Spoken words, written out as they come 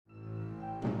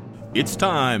It's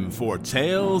time for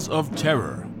Tales of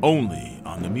Terror, only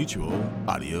on the Mutual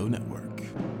Audio Network.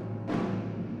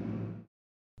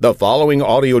 The following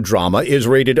audio drama is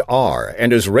rated R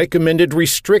and is recommended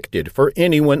restricted for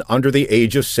anyone under the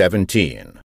age of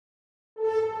 17.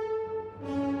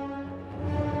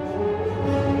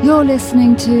 You're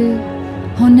listening to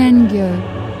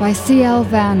Honengyo by C.L.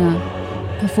 Vanner,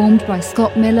 performed by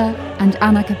Scott Miller and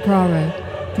Anna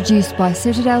Capraro, produced by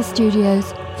Citadel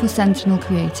Studios for Sentinel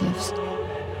Creatives.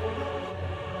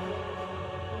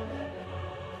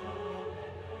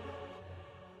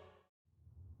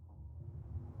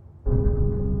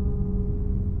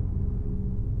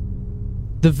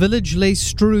 The village lay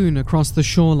strewn across the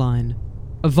shoreline,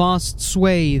 a vast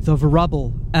swathe of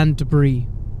rubble and debris.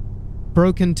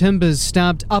 Broken timbers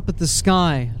stabbed up at the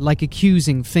sky like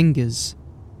accusing fingers.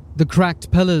 The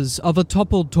cracked pillars of a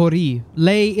toppled torii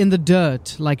lay in the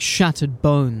dirt like shattered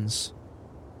bones.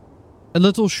 A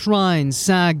little shrine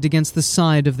sagged against the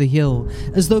side of the hill,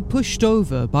 as though pushed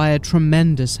over by a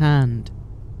tremendous hand.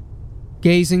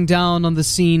 Gazing down on the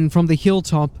scene from the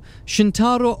hilltop,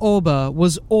 Shintaro Oba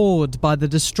was awed by the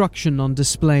destruction on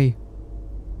display.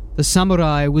 The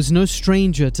samurai was no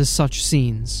stranger to such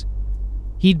scenes.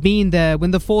 He'd been there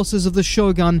when the forces of the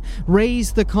shogun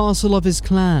razed the castle of his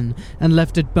clan and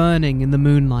left it burning in the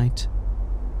moonlight.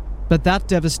 But that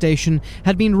devastation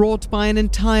had been wrought by an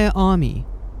entire army.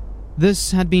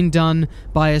 This had been done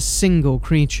by a single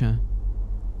creature.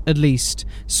 At least,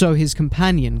 so his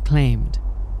companion claimed.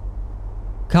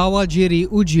 Kawajiri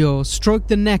Ujio stroked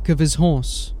the neck of his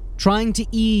horse, trying to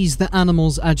ease the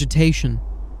animal's agitation.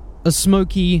 A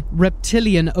smoky,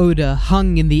 reptilian odor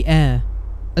hung in the air,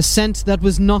 a scent that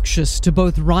was noxious to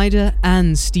both rider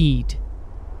and steed.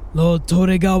 Lord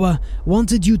Toregawa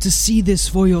wanted you to see this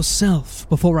for yourself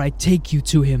before I take you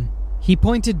to him. He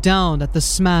pointed down at the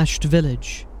smashed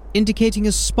village, indicating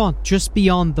a spot just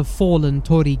beyond the fallen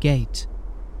torii gate.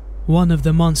 One of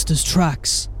the monster's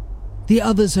tracks. The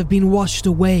others have been washed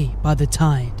away by the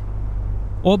tide.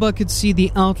 Oba could see the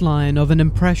outline of an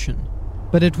impression,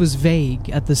 but it was vague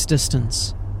at this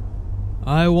distance.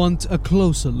 I want a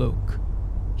closer look.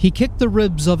 He kicked the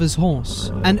ribs of his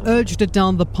horse and urged it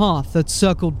down the path that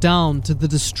circled down to the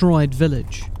destroyed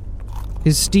village.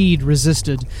 His steed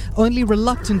resisted, only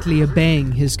reluctantly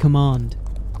obeying his command.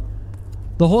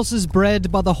 The horses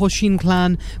bred by the Hoshin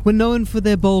clan were known for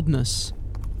their boldness.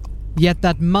 Yet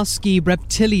that musky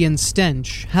reptilian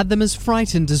stench had them as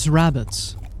frightened as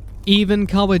rabbits. Even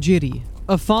Kawajiri,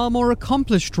 a far more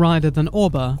accomplished rider than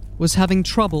Oba, was having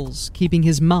troubles keeping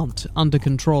his mount under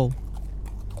control.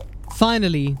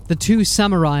 Finally, the two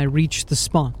samurai reached the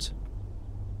spot.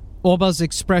 Oba's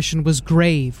expression was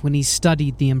grave when he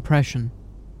studied the impression.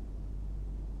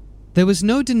 There was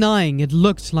no denying it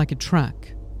looked like a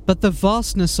track, but the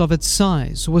vastness of its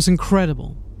size was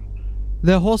incredible.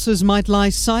 Their horses might lie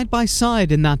side by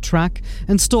side in that track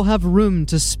and still have room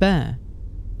to spare.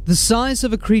 The size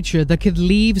of a creature that could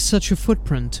leave such a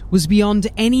footprint was beyond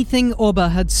anything Oba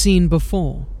had seen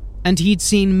before, and he'd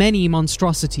seen many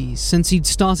monstrosities since he'd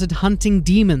started hunting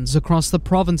demons across the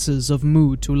provinces of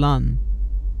Mu to Lan.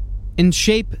 In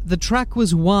shape, the track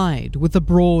was wide with a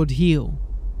broad heel.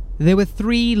 There were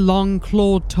 3 long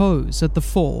clawed toes at the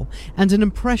fore and an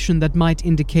impression that might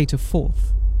indicate a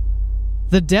fourth.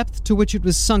 The depth to which it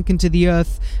was sunk into the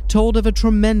earth told of a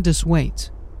tremendous weight.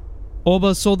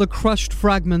 Oba saw the crushed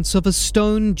fragments of a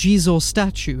stone Jizo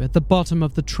statue at the bottom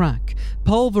of the track,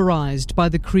 pulverized by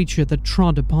the creature that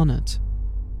trod upon it.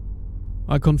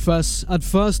 I confess, at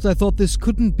first I thought this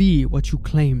couldn't be what you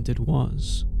claimed it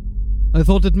was. I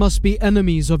thought it must be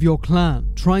enemies of your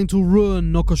clan trying to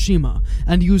ruin Nokoshima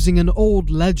and using an old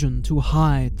legend to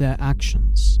hide their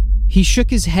actions. He shook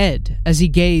his head as he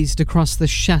gazed across the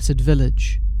shattered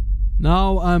village.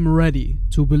 Now I'm ready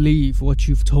to believe what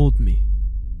you've told me.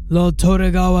 Lord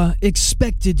Toregawa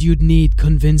expected you'd need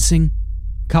convincing,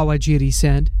 Kawajiri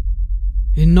said.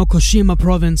 In Nokoshima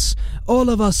province, all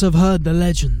of us have heard the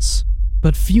legends,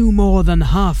 but few more than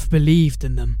half believed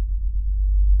in them.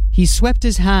 He swept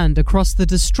his hand across the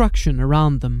destruction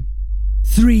around them.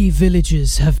 3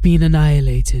 villages have been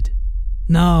annihilated.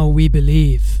 Now we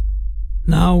believe.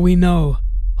 Now we know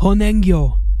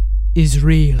Honengyo is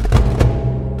real.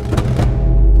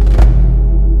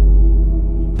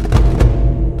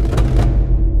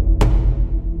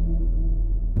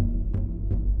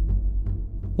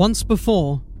 Once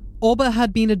before, Oba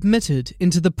had been admitted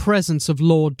into the presence of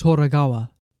Lord Toregawa.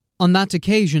 On that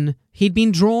occasion, he'd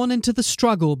been drawn into the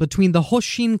struggle between the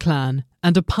Hoshin clan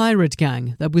and a pirate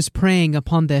gang that was preying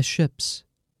upon their ships.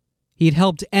 He'd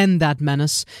helped end that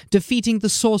menace, defeating the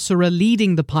sorcerer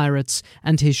leading the pirates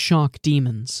and his shark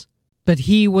demons. But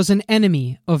he was an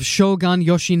enemy of Shogun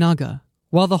Yoshinaga,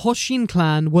 while the Hoshin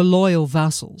clan were loyal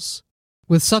vassals.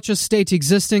 With such a state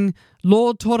existing,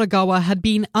 Lord Tokugawa had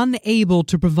been unable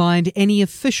to provide any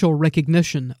official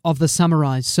recognition of the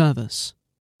samurai's service.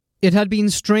 It had been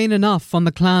strain enough on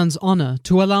the clan's honor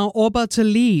to allow Oba to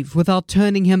leave without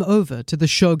turning him over to the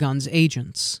shogun's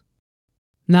agents.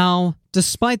 Now,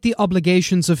 despite the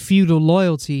obligations of feudal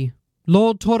loyalty,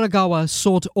 Lord Tokugawa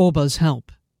sought Oba's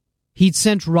help. He'd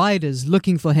sent riders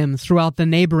looking for him throughout the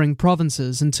neighboring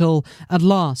provinces until, at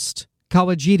last,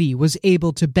 Kawajiri was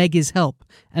able to beg his help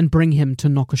and bring him to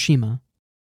Nokoshima.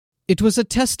 It was a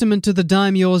testament to the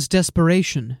daimyo's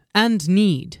desperation and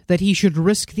need that he should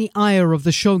risk the ire of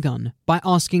the shogun by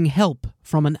asking help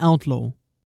from an outlaw.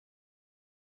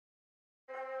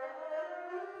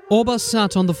 Oba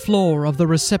sat on the floor of the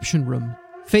reception room,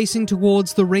 facing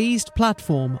towards the raised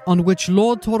platform on which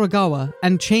Lord Tokugawa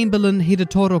and Chamberlain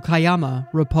Hidetoro Kayama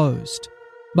reposed.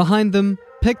 Behind them,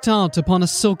 picked out upon a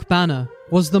silk banner,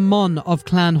 was the Mon of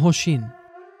Clan Hoshin.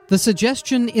 The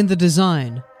suggestion in the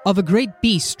design of a great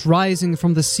beast rising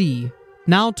from the sea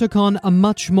now took on a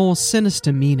much more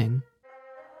sinister meaning.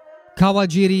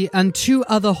 Kawajiri and 2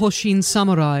 other Hoshin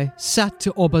samurai sat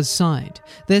to Oba's side,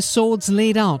 their swords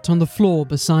laid out on the floor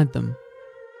beside them.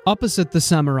 Opposite the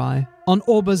samurai, on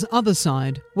Oba's other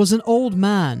side, was an old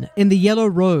man in the yellow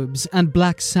robes and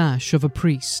black sash of a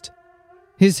priest.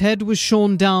 His head was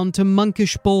shorn down to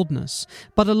monkish baldness,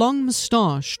 but a long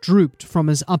moustache drooped from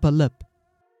his upper lip.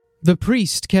 The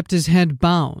priest kept his head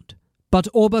bowed, but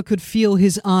Oba could feel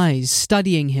his eyes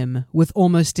studying him with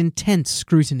almost intense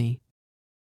scrutiny.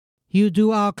 "You do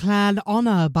our clan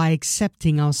honor by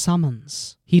accepting our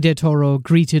summons," Hidetoro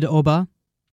greeted Oba.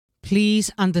 "Please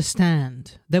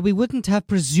understand that we wouldn't have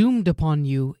presumed upon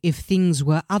you if things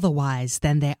were otherwise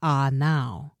than they are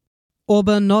now."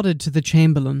 Oba nodded to the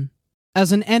chamberlain.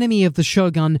 As an enemy of the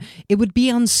shogun, it would be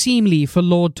unseemly for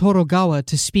Lord Tokugawa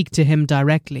to speak to him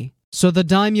directly, so the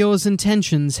daimyo's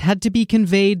intentions had to be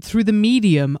conveyed through the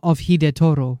medium of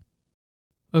Hidetoro.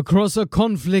 "Across a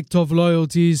conflict of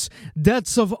loyalties,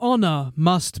 debts of honor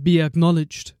must be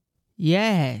acknowledged."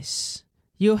 "Yes,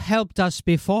 you helped us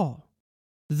before.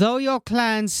 Though your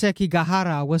clan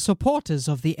Sekigahara were supporters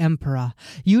of the Emperor,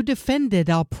 you defended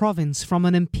our province from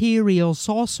an imperial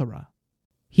sorcerer."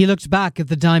 He looked back at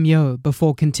the daimyo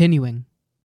before continuing.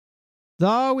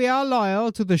 "Though we are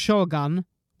loyal to the shogun,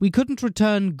 we couldn't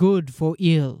return good for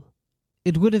ill.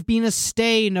 It would have been a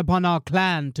stain upon our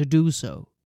clan to do so."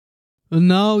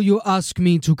 "Now you ask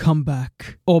me to come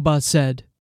back," Oba said.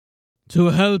 "To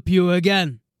help you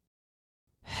again."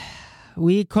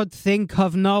 "We could think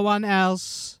of no one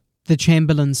else," the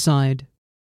chamberlain sighed.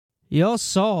 "Your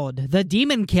sword, the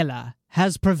demon killer,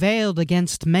 has prevailed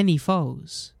against many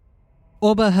foes."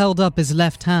 Oba held up his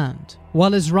left hand,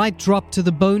 while his right dropped to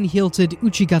the bone-hilted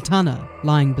uchigatana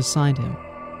lying beside him.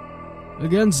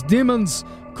 "Against demons,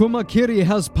 Kumakiri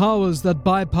has powers that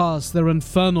bypass their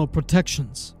infernal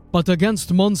protections. But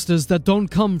against monsters that don't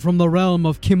come from the realm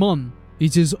of Kimon,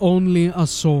 it is only a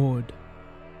sword."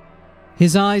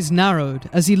 His eyes narrowed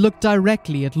as he looked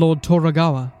directly at Lord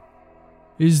Tokugawa.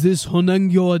 "Is this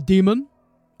Honengyo a demon?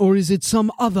 Or is it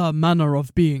some other manner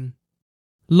of being?"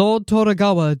 Lord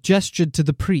Tokugawa gestured to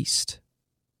the priest.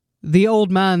 The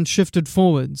old man shifted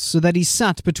forwards so that he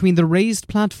sat between the raised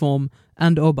platform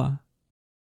and Oba.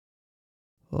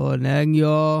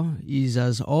 "Honengyo is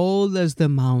as old as the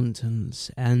mountains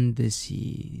and the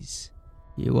seas.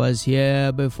 He was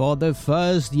here before the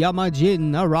first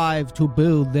Yamajin arrived to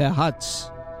build their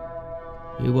huts.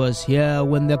 He was here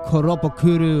when the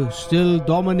Kuropokuru still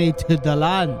dominated the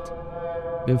land,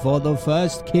 before the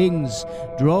first kings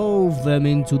drove them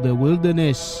into the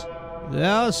wilderness. There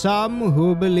are some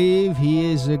who believe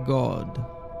he is a god,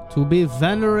 to be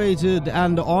venerated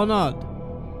and honored.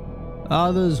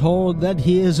 Others hold that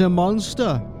he is a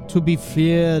monster, to be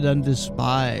feared and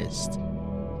despised.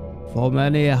 For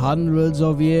many hundreds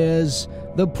of years,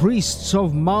 the priests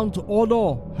of Mount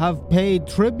Odo have paid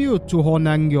tribute to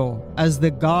Honengyo as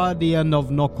the guardian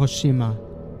of Nokoshima.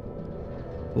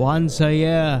 Once a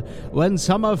year, when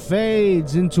summer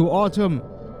fades into autumn,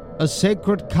 a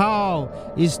sacred cow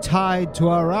is tied to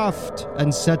a raft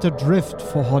and set adrift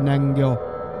for Honengyo.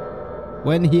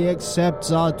 When he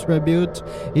accepts our tribute,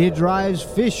 he drives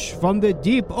fish from the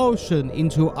deep ocean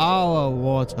into our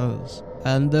waters,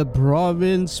 and the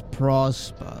province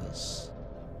prospers.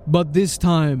 "But this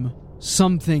time,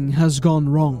 something has gone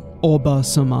wrong," Oba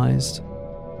surmised.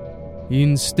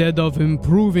 "Instead of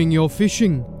improving your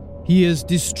fishing, he is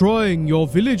destroying your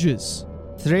villages."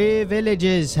 3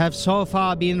 villages have so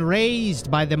far been razed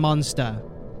by the monster.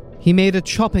 He made a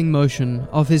chopping motion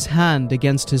of his hand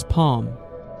against his palm.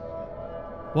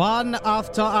 One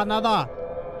after another,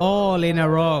 all in a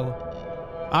row.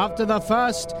 After the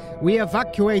first, we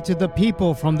evacuated the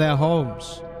people from their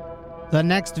homes. The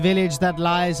next village that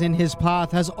lies in his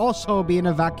path has also been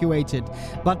evacuated,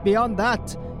 but beyond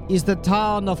that is the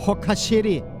town of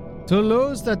Hokashiri. To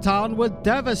lose the town would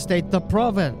devastate the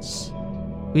province.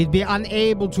 We'd be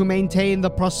unable to maintain the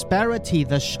prosperity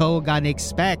the shogun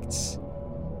expects.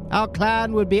 Our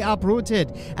clan would be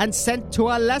uprooted and sent to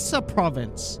a lesser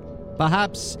province,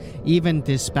 perhaps even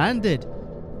disbanded.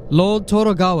 Lord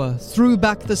Torogawa threw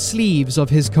back the sleeves of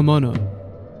his kimono.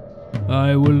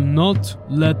 I will not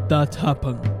let that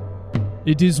happen.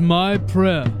 It is my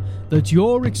prayer that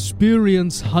your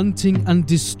experience hunting and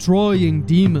destroying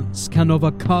demons can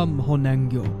overcome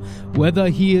Honengyo, whether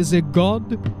he is a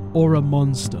god or a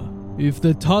monster. If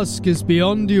the task is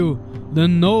beyond you,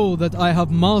 then know that I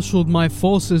have marshaled my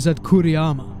forces at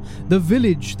Kuriyama, the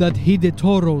village that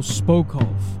Hidetoro spoke of.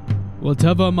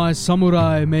 Whatever my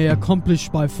samurai may accomplish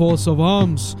by force of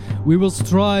arms, we will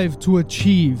strive to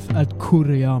achieve at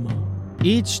Kuriyama.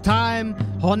 Each time,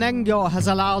 Honengyo has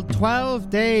allowed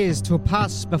 12 days to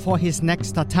pass before his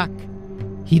next attack,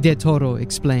 Hidetoro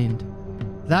explained.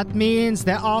 That means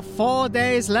there are 4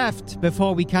 days left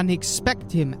before we can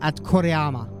expect him at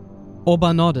Kuriyama.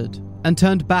 Oba nodded and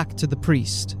turned back to the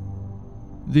priest.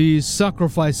 The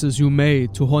sacrifices you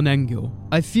made to Honengyo,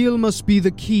 I feel must be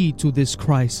the key to this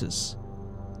crisis.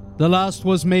 The last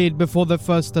was made before the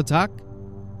first attack?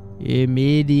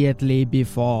 Immediately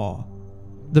before,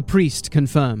 the priest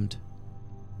confirmed.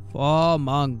 4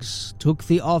 monks took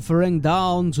the offering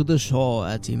down to the shore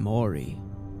at Imori.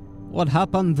 What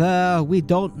happened there, we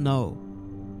don't know.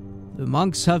 The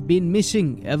monks have been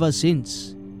missing ever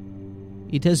since.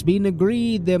 It has been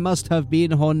agreed they must have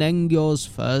been Honengyo's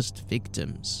first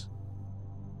victims.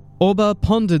 Oba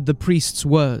pondered the priest's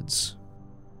words.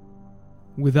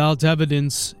 Without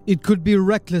evidence, it could be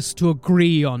reckless to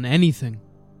agree on anything.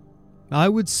 I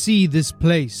would see this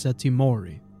place at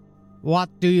Imori.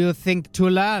 What do you think to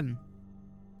learn?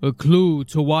 A clue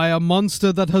to why a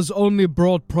monster that has only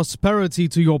brought prosperity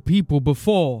to your people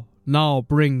before now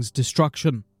brings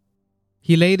destruction.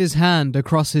 He laid his hand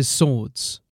across his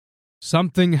swords.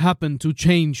 Something happened to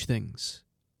change things.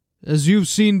 As you've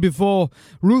seen before,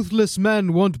 ruthless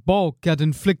men won't balk at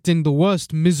inflicting the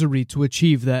worst misery to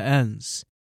achieve their ends.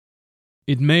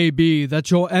 It may be that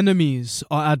your enemies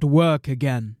are at work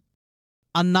again.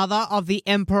 Another of the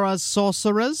Emperor's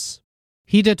sorcerers?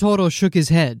 Hidetoro shook his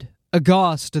head,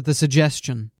 aghast at the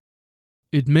suggestion.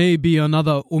 It may be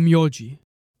another Umyoji,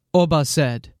 Oba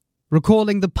said,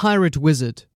 recalling the pirate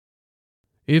wizard.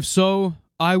 If so,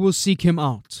 I will seek him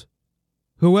out.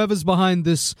 Whoever's behind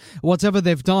this, whatever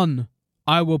they've done,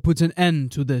 I will put an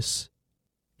end to this.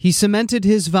 He cemented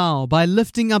his vow by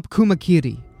lifting up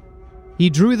Kumakiri. He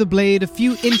drew the blade a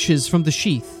few inches from the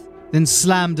sheath, then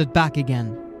slammed it back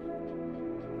again.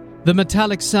 The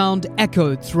metallic sound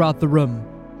echoed throughout the room.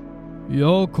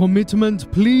 Your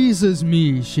commitment pleases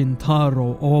me,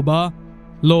 Shintaro Oba,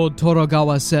 Lord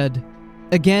Torogawa said,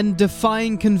 again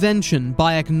defying convention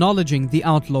by acknowledging the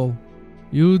outlaw.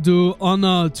 You do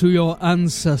honor to your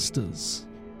ancestors.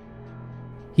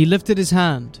 He lifted his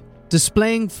hand,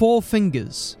 displaying 4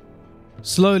 fingers.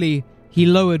 Slowly, he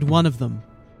lowered one of them.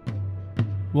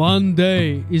 1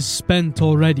 day is spent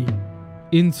already.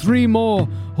 In 3 more,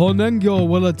 Honengyo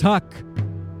will attack.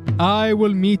 I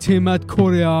will meet him at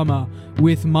Kuriyama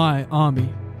with my army.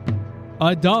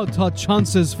 I doubt our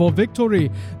chances for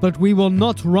victory, but we will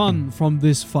not run from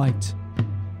this fight.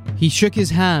 He shook his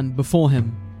hand before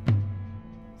him.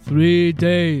 3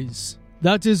 days.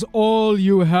 That is all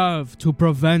you have to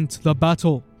prevent the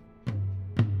battle.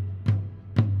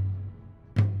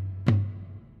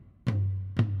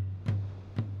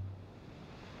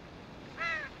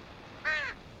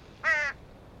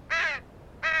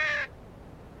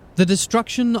 The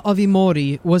destruction of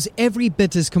Imori was every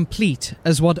bit as complete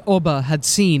as what Oba had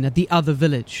seen at the other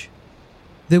village.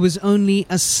 There was only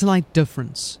a slight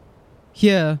difference.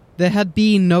 Here, there had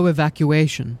been no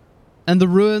evacuation, and the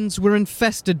ruins were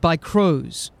infested by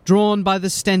crows, drawn by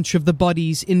the stench of the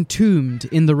bodies entombed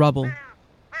in the rubble.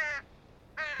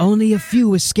 Only a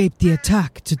few escaped the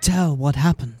attack to tell what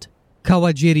happened,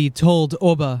 Kawajiri told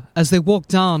Oba as they walked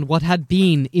down what had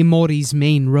been Imori's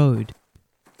main road.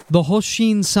 The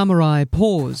Hoshin samurai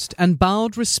paused and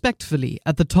bowed respectfully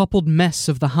at the toppled mess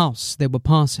of the house they were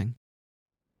passing.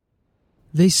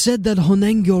 They said that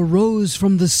Honengyo rose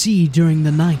from the sea during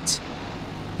the night.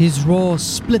 His roar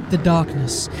split the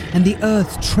darkness, and the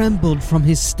earth trembled from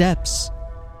his steps.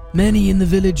 Many in the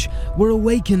village were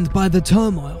awakened by the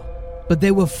turmoil, but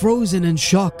they were frozen in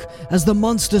shock as the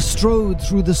monster strode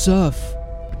through the surf.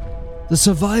 The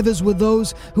survivors were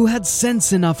those who had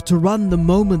sense enough to run the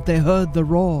moment they heard the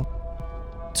roar.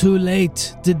 Too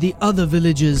late did the other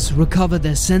villagers recover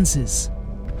their senses.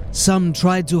 Some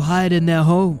tried to hide in their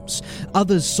homes,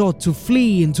 others sought to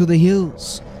flee into the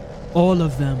hills. All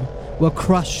of them were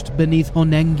crushed beneath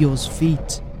Honengyo's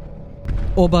feet.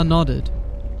 Oba nodded.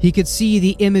 He could see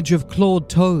the image of clawed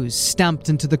toes stamped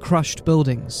into the crushed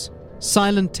buildings,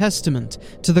 silent testament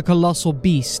to the colossal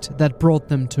beast that brought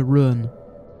them to ruin.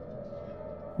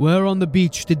 Where on the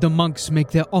beach did the monks make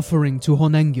their offering to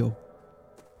Honengyo?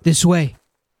 This way.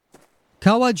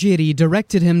 Kawajiri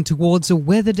directed him towards a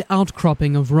weathered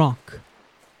outcropping of rock.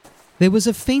 There was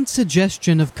a faint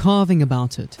suggestion of carving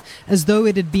about it, as though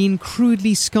it had been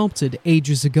crudely sculpted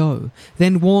ages ago,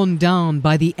 then worn down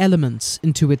by the elements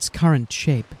into its current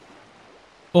shape.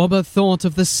 Oba thought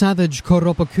of the savage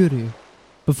Koropokuru.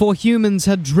 Before humans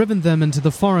had driven them into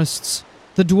the forests,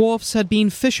 the dwarfs had been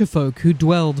fisherfolk who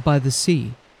dwelled by the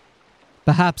sea.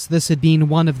 Perhaps this had been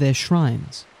one of their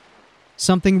shrines,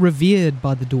 something revered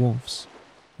by the dwarfs.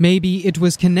 Maybe it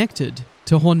was connected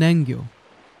to Honengyo.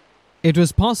 It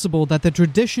was possible that the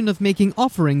tradition of making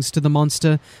offerings to the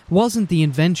monster wasn't the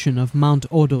invention of Mount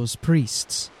Odo's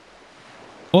priests.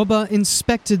 Oba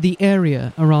inspected the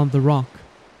area around the rock,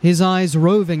 his eyes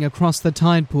roving across the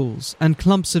tide pools and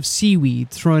clumps of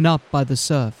seaweed thrown up by the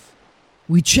surf.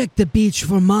 We checked the beach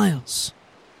for miles.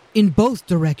 In both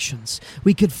directions,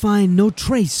 we could find no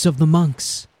trace of the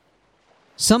monks.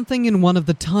 Something in one of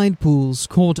the tide pools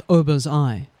caught Oba's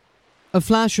eye. A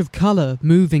flash of color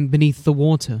moving beneath the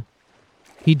water.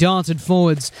 He darted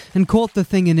forwards and caught the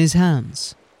thing in his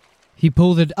hands. He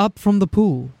pulled it up from the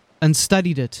pool and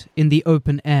studied it in the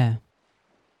open air.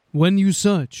 When you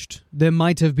searched, there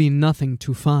might have been nothing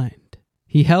to find.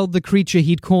 He held the creature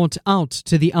he'd caught out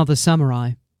to the other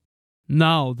samurai.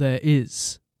 Now there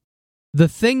is. The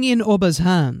thing in Oba's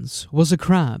hands was a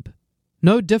crab,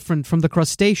 no different from the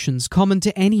crustaceans common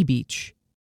to any beach.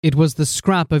 It was the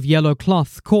scrap of yellow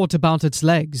cloth caught about its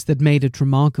legs that made it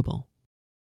remarkable.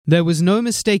 There was no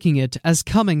mistaking it as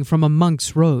coming from a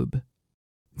monk's robe.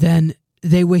 Then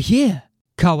they were here,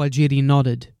 Kawajiri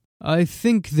nodded. I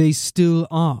think they still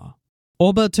are.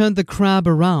 Oba turned the crab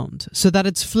around so that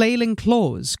its flailing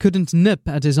claws couldn't nip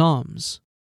at his arms.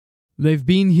 They've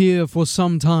been here for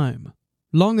some time,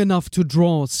 long enough to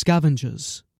draw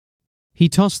scavengers. He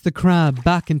tossed the crab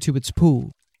back into its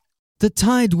pool. The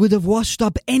tide would have washed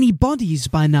up any bodies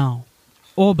by now.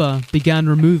 Oba began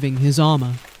removing his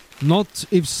armor. Not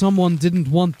if someone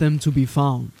didn't want them to be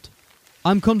found.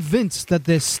 I'm convinced that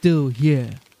they're still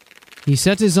here. He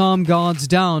set his arm guards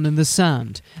down in the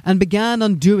sand and began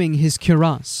undoing his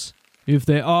cuirass. If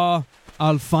they are,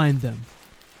 I'll find them.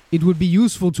 It would be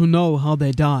useful to know how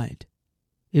they died.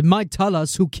 It might tell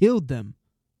us who killed them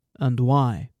and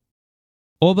why.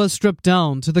 Oba stripped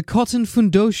down to the cotton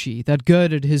fundoshi that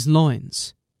girded his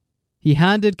loins. He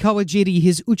handed Kawajiri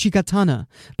his uchikatana,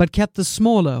 but kept the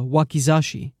smaller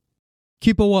wakizashi.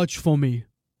 Keep a watch for me.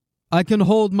 I can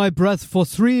hold my breath for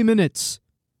 3 minutes.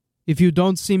 If you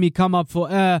don't see me come up for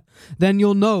air, then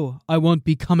you'll know I won't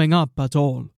be coming up at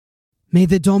all. May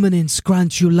the dominants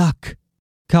grant you luck,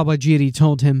 Kawajiri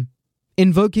told him,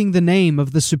 invoking the name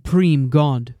of the supreme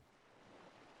god.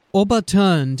 Oba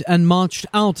turned and marched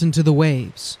out into the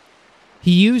waves.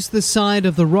 He used the side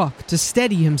of the rock to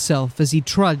steady himself as he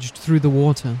trudged through the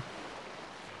water.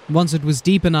 Once it was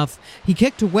deep enough, he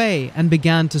kicked away and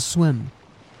began to swim.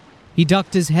 He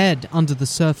ducked his head under the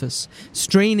surface,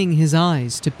 straining his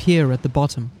eyes to peer at the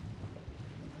bottom.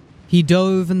 He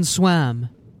dove and swam,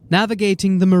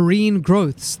 navigating the marine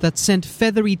growths that sent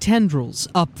feathery tendrils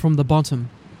up from the bottom.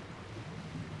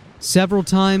 Several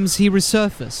times he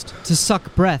resurfaced to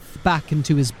suck breath back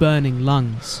into his burning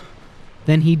lungs.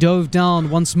 Then he dove down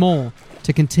once more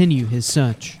to continue his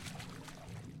search.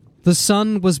 The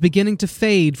sun was beginning to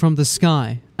fade from the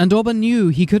sky, and Oba knew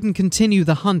he couldn't continue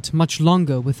the hunt much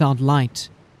longer without light.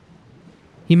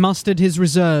 He mustered his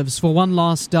reserves for one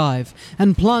last dive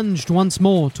and plunged once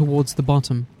more towards the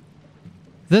bottom.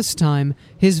 This time,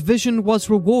 his vision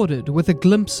was rewarded with a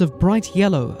glimpse of bright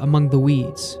yellow among the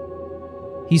weeds.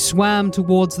 He swam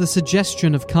towards the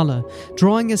suggestion of color,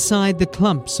 drawing aside the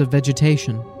clumps of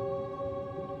vegetation.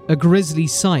 A grisly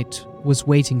sight was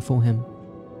waiting for him.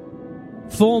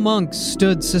 4 monks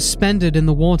stood suspended in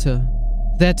the water,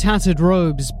 their tattered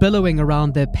robes billowing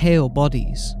around their pale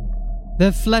bodies.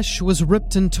 Their flesh was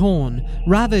ripped and torn,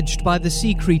 ravaged by the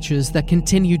sea creatures that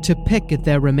continued to pick at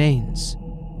their remains.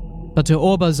 But to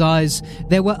Oba's eyes,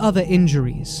 there were other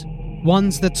injuries,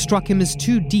 ones that struck him as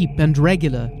too deep and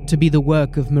regular to be the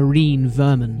work of marine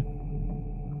vermin.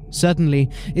 Certainly,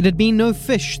 it had been no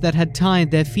fish that had tied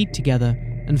their feet together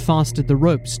and fastened the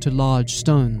ropes to large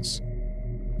stones.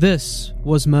 This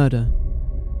was murder.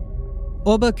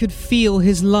 Oba could feel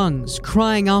his lungs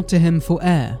crying out to him for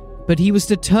air, but he was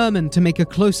determined to make a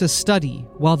closer study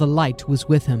while the light was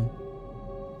with him.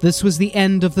 This was the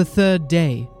end of the third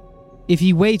day. If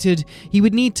he waited, he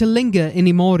would need to linger in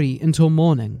Imori until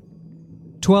morning.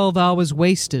 12 hours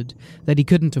wasted that he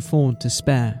couldn't afford to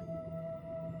spare.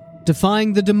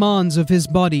 Defying the demands of his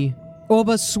body,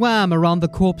 Oba swam around the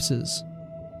corpses.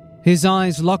 His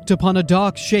eyes locked upon a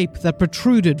dark shape that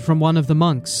protruded from one of the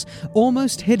monks,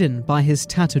 almost hidden by his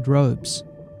tattered robes.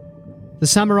 The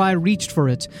samurai reached for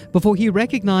it before he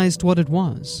recognized what it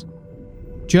was.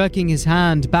 Jerking his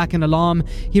hand back in alarm,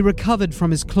 he recovered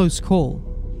from his close call.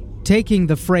 Taking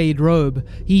the frayed robe,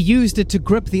 he used it to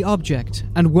grip the object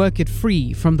and work it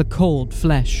free from the cold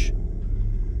flesh.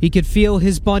 He could feel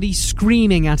his body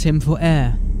screaming at him for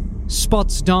air.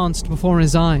 Spots danced before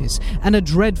his eyes, and a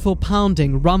dreadful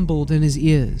pounding rumbled in his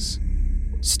ears.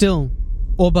 Still,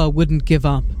 Oba wouldn't give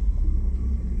up.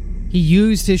 He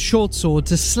used his short sword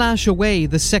to slash away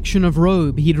the section of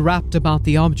robe he'd wrapped about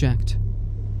the object.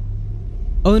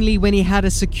 Only when he had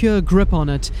a secure grip on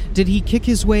it did he kick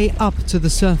his way up to the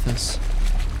surface.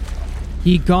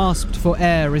 He gasped for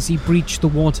air as he breached the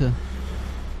water.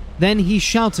 Then he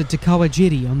shouted to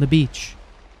Kawajiri on the beach.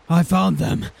 "I found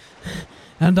them,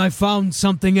 and I found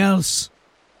something else."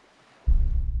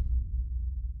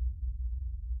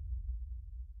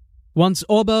 Once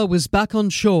Oba was back on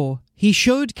shore, he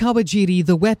showed Kawajiri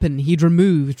the weapon he'd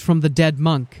removed from the dead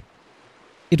monk.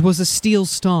 It was a steel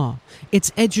star,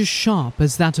 its edges sharp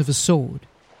as that of a sword.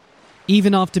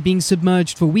 Even after being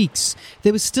submerged for weeks,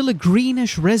 there was still a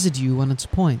greenish residue on its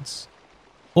points.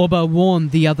 Oba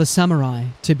warned the other samurai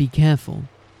to be careful.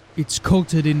 "It's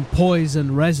coated in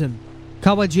poison resin."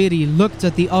 Kawajiri looked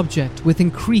at the object with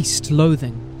increased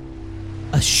loathing.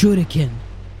 A shuriken.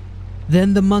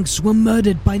 Then the monks were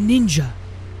murdered by ninja.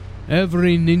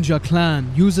 Every ninja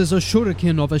clan uses a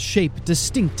shuriken of a shape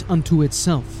distinct unto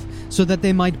itself, so that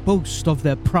they might boast of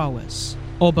their prowess.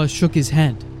 Oba shook his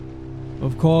head.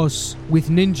 Of course, with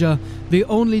ninja, the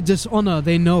only dishonor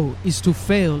they know is to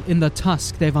fail in the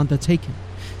task they've undertaken,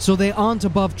 so they aren't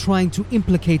above trying to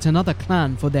implicate another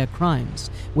clan for their crimes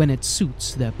when it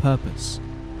suits their purpose.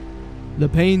 The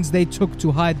pains they took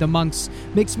to hide the monks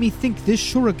makes me think this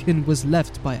shuriken was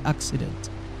left by accident.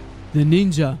 The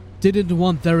ninja didn't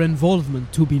want their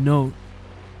involvement to be known.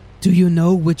 Do you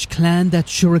know which clan that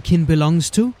shuriken belongs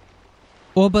to?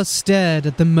 Oba stared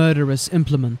at the murderous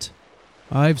implement.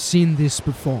 I've seen this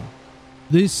before.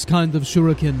 This kind of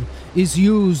shuriken is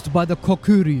used by the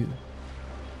Kokuryu.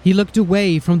 He looked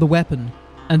away from the weapon,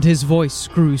 and his voice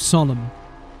grew solemn.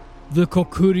 The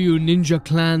Kokuryu ninja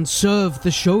clan serve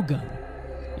the shogun.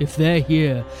 If they're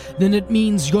here, then it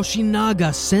means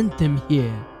Yoshinaga sent them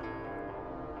here.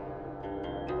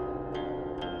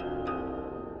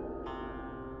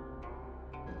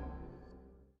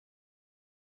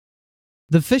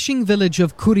 The fishing village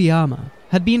of Kuriyama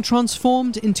had been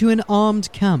transformed into an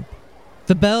armed camp.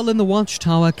 The bell in the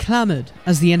watchtower clamored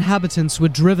as the inhabitants were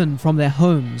driven from their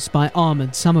homes by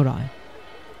armored samurai.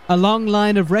 A long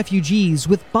line of refugees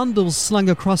with bundles slung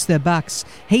across their backs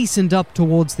hastened up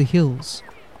towards the hills.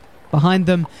 Behind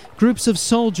them, groups of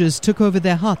soldiers took over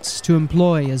their huts to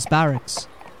employ as barracks.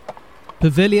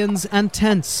 Pavilions and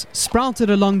tents sprouted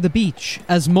along the beach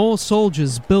as more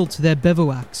soldiers built their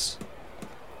bivouacs.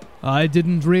 I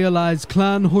didn't realize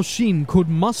Clan Hoshin could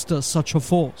muster such a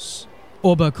force,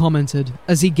 Oba commented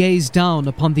as he gazed down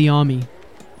upon the army.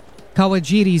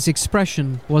 Kawajiri's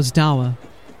expression was dour.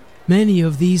 Many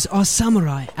of these are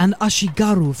samurai and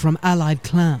ashigaru from allied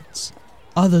clans.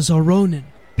 Others are ronin,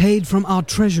 paid from our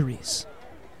treasuries.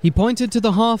 He pointed to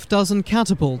the half-dozen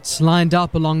catapults lined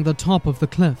up along the top of the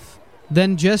cliff,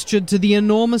 then gestured to the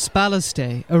enormous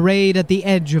ballistae arrayed at the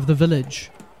edge of the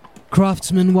village.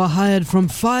 Craftsmen were hired from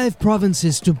 5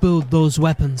 provinces to build those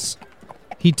weapons.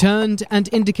 He turned and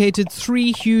indicated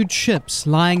 3 huge ships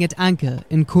lying at anchor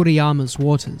in Kuriyama's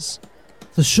waters.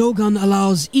 The shogun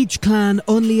allows each clan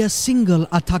only a single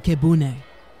atakebune.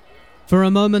 For a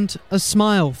moment, a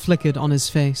smile flickered on his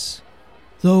face.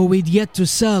 Though we'd yet to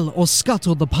sell or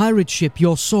scuttle the pirate ship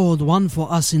your sword won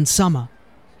for us in summer.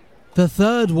 The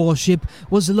 3rd warship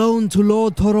was loaned to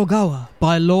Lord Torogawa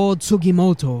by Lord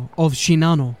Sugimoto of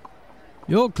Shinano.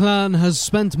 Your clan has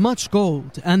spent much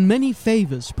gold and many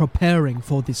favors preparing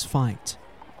for this fight.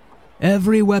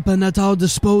 Every weapon at our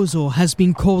disposal has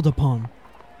been called upon.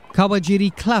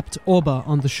 Kawajiri clapped Oba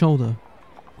on the shoulder.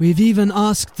 We've even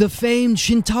asked the famed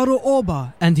Shintaro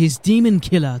Oba and his demon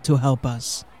killer to help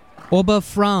us. Orba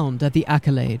frowned at the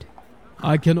accolade.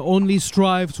 I can only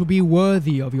strive to be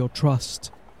worthy of your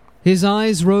trust. His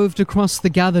eyes roved across the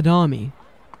gathered army.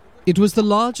 It was the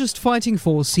largest fighting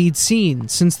force he'd seen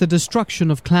since the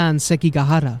destruction of Clan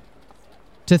Sekigahara.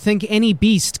 To think any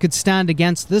beast could stand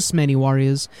against this many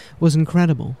warriors was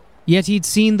incredible. Yet he'd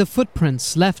seen the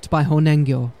footprints left by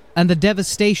Honengyo and the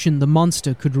devastation the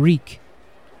monster could wreak.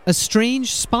 A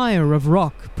strange spire of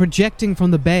rock projecting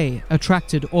from the bay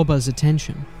attracted Orba's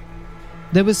attention.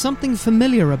 There was something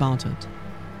familiar about it.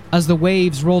 As the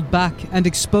waves rolled back and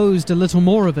exposed a little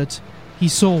more of it, he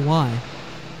saw why.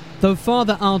 Though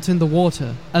farther out in the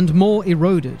water and more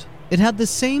eroded, it had the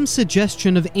same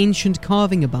suggestion of ancient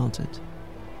carving about it.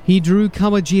 He drew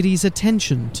Kawajiri's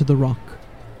attention to the rock.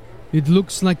 It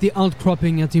looks like the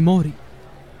outcropping at Imori.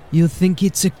 You think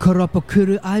it's a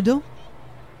Kuropokuru idol?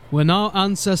 When our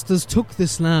ancestors took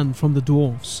this land from the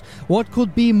dwarves, what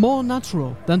could be more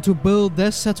natural than to build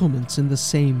their settlements in the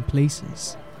same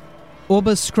places?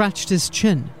 Orba scratched his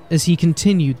chin as he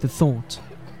continued the thought.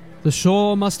 The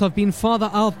shore must have been farther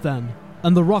out then,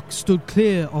 and the rock stood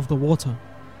clear of the water.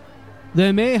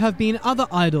 There may have been other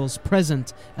idols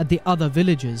present at the other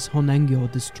villages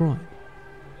Honengyo destroyed,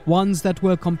 ones that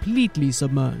were completely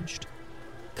submerged.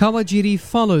 Kawajiri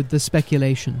followed the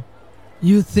speculation.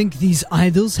 You think these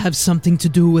idols have something to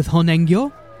do with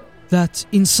Honengyo? That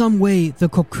in some way the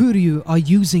Kokuryu are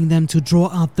using them to draw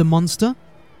out the monster?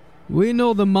 We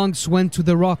know the monks went to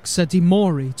the rocks at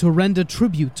Imori to render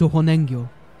tribute to Honengyo.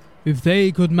 If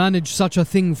they could manage such a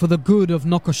thing for the good of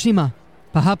Nokoshima,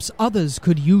 perhaps others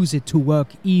could use it to work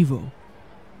evil.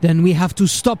 Then we have to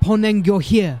stop Honengyo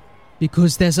here,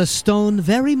 because there's a stone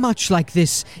very much like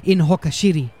this in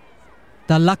Hokashiri.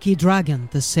 The Lucky Dragon,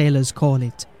 the sailors call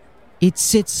it. It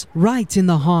sits right in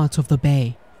the heart of the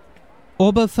bay.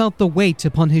 Orba felt the weight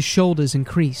upon his shoulders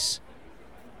increase.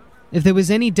 If there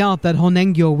was any doubt that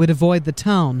Honengyo would avoid the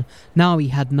town, now he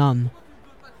had none.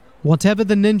 Whatever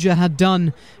the ninja had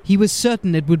done, he was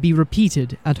certain it would be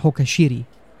repeated at Hokashiri.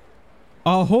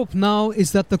 Our hope now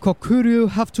is that the Kokuryu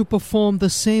have to perform the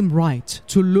same rite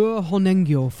to lure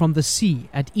Honengyo from the sea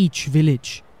at each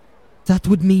village. That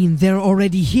would mean they're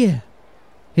already here.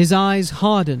 His eyes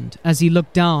hardened as he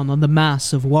looked down on the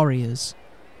mass of warriors.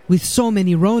 With so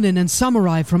many ronin and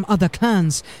samurai from other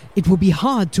clans, it will be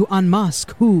hard to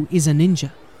unmask who is a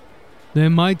ninja. They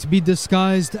might be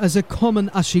disguised as a common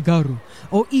ashigaru,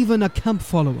 or even a camp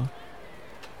follower.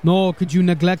 Nor could you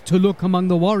neglect to look among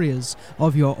the warriors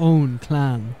of your own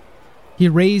clan. He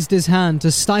raised his hand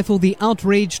to stifle the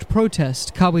outraged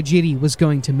protest Kawajiri was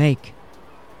going to make.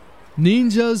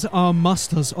 Ninjas are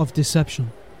masters of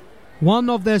deception.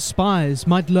 One of their spies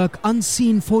might lurk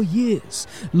unseen for years,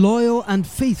 loyal and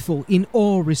faithful in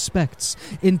all respects,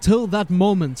 until that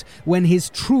moment when his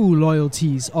true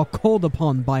loyalties are called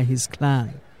upon by his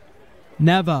clan.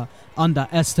 Never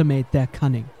underestimate their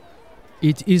cunning.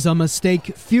 It is a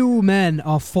mistake few men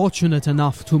are fortunate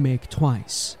enough to make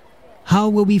twice. How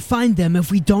will we find them if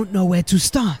we don't know where to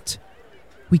start?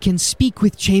 We can speak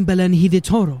with Chamberlain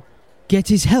Hidetoro, get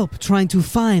his help trying to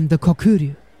find the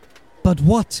Kokuryu. But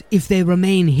what if they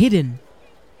remain hidden?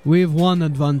 We've one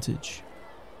advantage.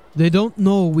 They don't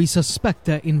know we suspect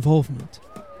their involvement.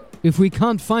 If we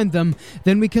can't find them,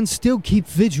 then we can still keep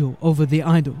vigil over the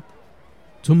idol.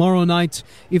 Tomorrow night,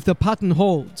 if the pattern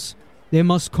holds, they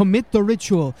must commit the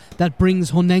ritual that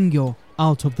brings Honengyo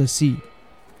out of the sea.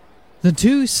 The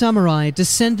two samurai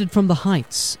descended from the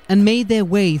heights and made their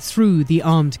way through the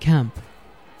armed camp.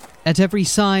 At every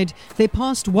side, they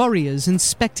passed warriors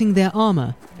inspecting their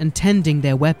armor and tending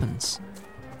their weapons.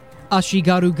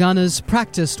 Ashigaru gunners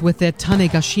practiced with their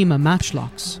Tanegashima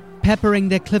matchlocks, peppering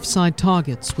their cliffside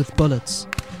targets with bullets.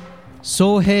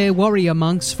 Sohei warrior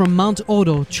monks from Mount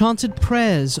Odo chanted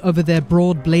prayers over their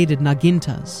broad-bladed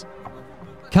nagintas.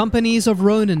 Companies of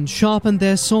ronin sharpened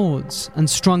their swords and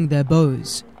strung their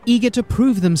bows, eager to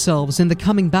prove themselves in the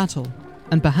coming battle,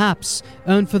 and perhaps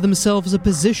earn for themselves a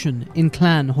position in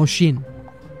Clan Hoshin.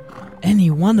 Any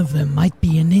one of them might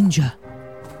be a ninja.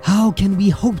 How can we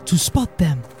hope to spot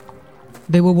them?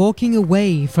 They were walking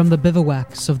away from the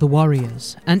bivouacs of the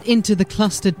warriors and into the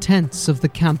clustered tents of the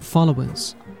camp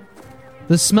followers.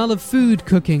 The smell of food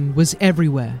cooking was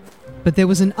everywhere, but there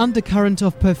was an undercurrent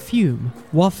of perfume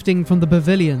wafting from the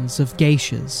pavilions of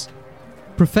geishas.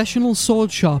 Professional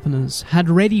sword sharpeners had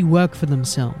ready work for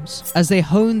themselves as they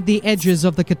honed the edges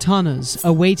of the katanas,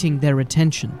 awaiting their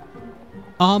attention.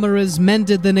 Armorers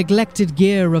mended the neglected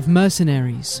gear of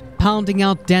mercenaries, pounding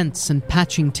out dents and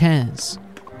patching tears.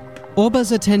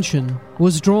 Orba's attention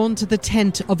was drawn to the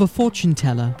tent of a fortune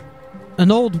teller. An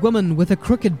old woman with a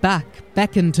crooked back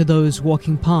beckoned to those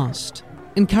walking past.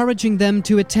 encouraging them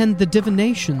to attend the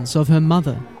divinations of her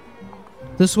mother.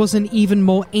 This was an even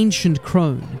more ancient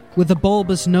crone, with a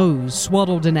bulbous nose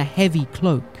swaddled in a heavy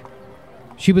cloak.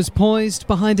 She was poised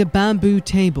behind a bamboo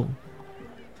table.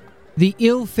 The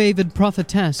ill-favored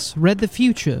prophetess read the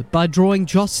future by drawing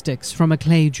joss sticks from a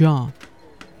clay jar.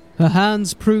 Her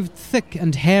hands proved thick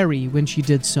and hairy when she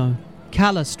did so,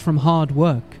 calloused from hard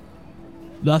work.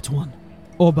 That one.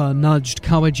 Oba nudged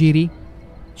Kawajiri.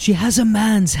 She has a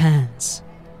man's hands.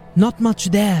 Not much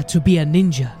there to be a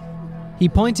ninja. He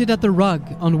pointed at the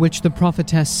rug on which the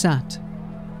prophetess sat.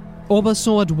 Oba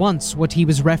saw at once what he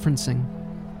was referencing.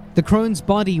 The crone's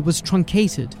body was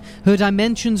truncated, her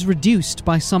dimensions reduced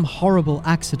by some horrible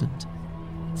accident.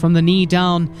 From the knee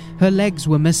down, her legs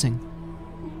were missing.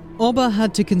 Oba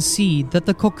had to concede that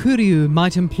the Kokuryu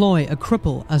might employ a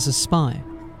cripple as a spy,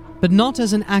 but not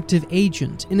as an active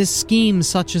agent in a scheme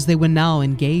such as they were now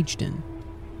engaged in.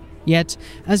 Yet,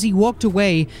 as he walked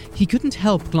away, he couldn't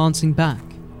help glancing back.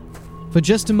 For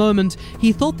just a moment,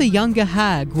 he thought the younger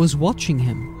hag was watching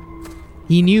him.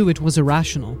 He knew it was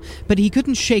irrational, but he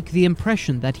couldn't shake the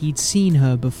impression that he'd seen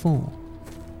her before.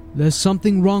 There's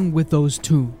something wrong with those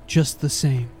two, just the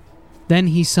same. Then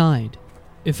he sighed.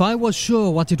 If I was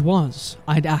sure what it was,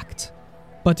 I'd act.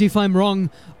 But if I'm wrong,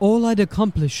 all I'd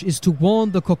accomplish is to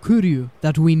warn the Kokuryu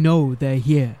that we know they're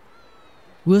here.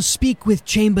 We'll speak with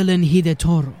Chamberlain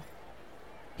Hidetoro.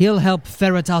 He'll help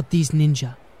ferret out these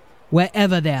ninja,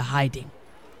 wherever they're hiding.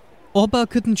 Oba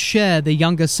couldn't share the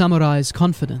younger samurai's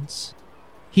confidence.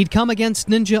 He'd come against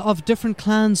ninja of different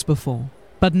clans before,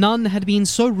 but none had been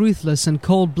so ruthless and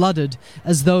cold-blooded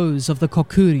as those of the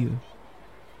Kokuryu.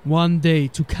 One day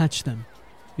to catch them.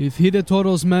 If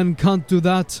Hidetoro's men can't do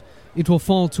that, it will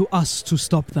fall to us to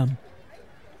stop them.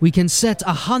 We can set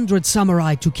 100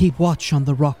 samurai to keep watch on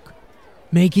the rock.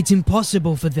 Make it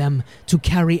impossible for them to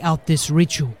carry out this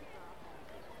ritual.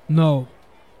 No,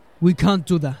 we can't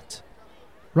do that.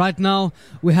 Right now,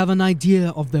 we have an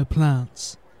idea of their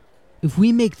plans. If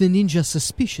we make the ninja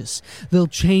suspicious, they'll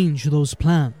change those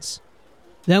plans.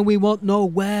 Then we won't know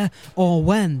where or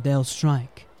when they'll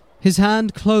strike. His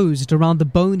hand closed around the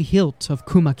bone hilt of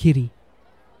Kumakiri.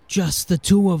 Just the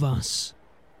two of us.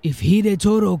 If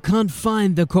Hidetoro can't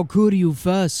find the Kokuryu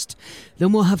first,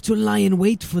 then we'll have to lie in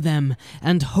wait for them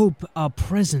and hope our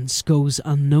presence goes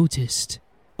unnoticed.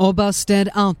 Oba stared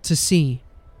out to sea.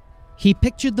 He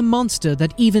pictured the monster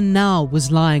that even now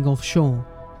was lying offshore,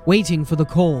 waiting for the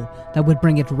call that would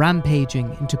bring it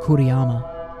rampaging into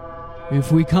Kuriyama.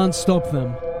 If we can't stop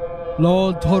them,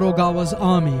 Lord Torogawa's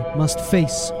army must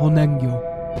face Honengyo.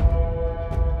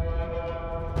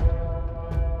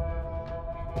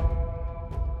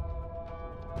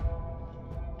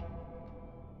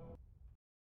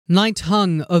 Night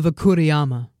hung over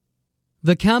Kuriyama.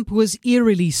 The camp was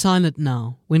eerily silent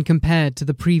now when compared to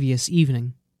the previous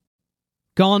evening.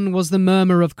 Gone was the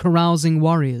murmur of carousing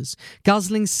warriors,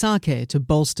 guzzling sake to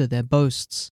bolster their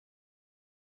boasts.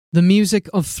 The music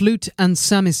of flute and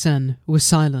samisen was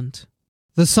silent,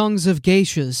 the songs of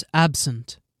geishas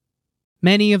absent.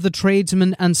 Many of the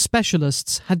tradesmen and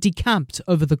specialists had decamped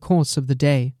over the course of the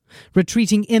day,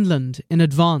 retreating inland in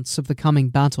advance of the coming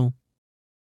battle.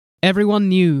 Everyone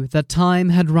knew that time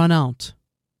had run out.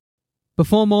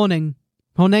 Before morning,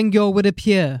 Honengyo would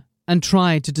appear and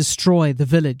try to destroy the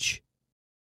village.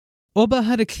 Oba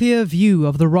had a clear view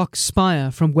of the rock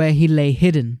spire from where he lay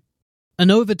hidden.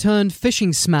 An overturned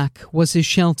fishing smack was his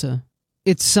shelter,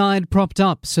 its side propped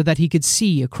up so that he could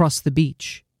see across the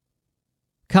beach.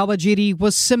 Kawajiri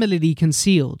was similarly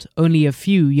concealed, only a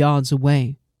few yards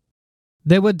away.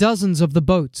 There were dozens of the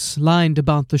boats lined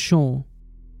about the shore.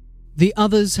 The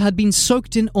others had been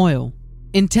soaked in oil,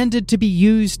 intended to be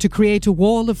used to create a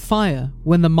wall of fire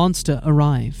when the monster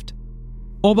arrived.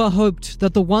 Oba hoped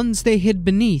that the ones they hid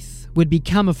beneath would be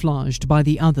camouflaged by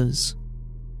the others.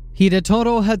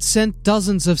 Hidetoro had sent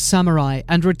dozens of samurai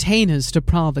and retainers to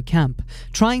prowl the camp,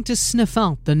 trying to sniff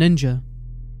out the ninja.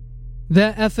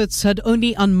 Their efforts had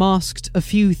only unmasked a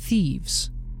few thieves.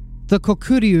 The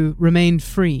Kokuryu remained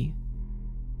free.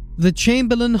 The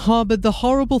Chamberlain harbored the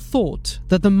horrible thought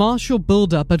that the martial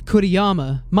build-up at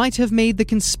Kuriyama might have made the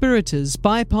conspirators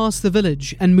bypass the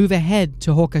village and move ahead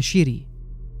to Hokashiri.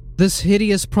 This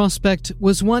hideous prospect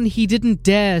was one he didn't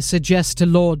dare suggest to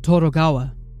Lord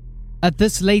Torogawa. At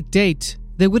this late date,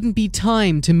 there wouldn't be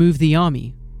time to move the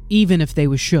army, even if they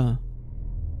were sure.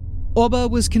 Oba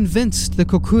was convinced the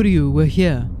Kokuryu were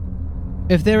here.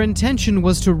 If their intention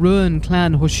was to ruin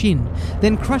Clan Hoshin,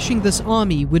 then crushing this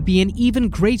army would be an even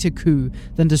greater coup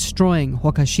than destroying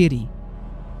Hokashiri.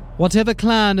 Whatever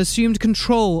clan assumed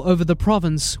control over the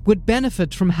province would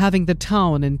benefit from having the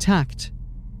town intact.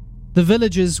 The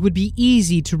villages would be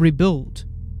easy to rebuild,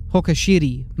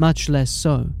 Hokashiri much less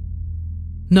so.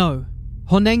 No,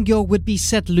 Honengyo would be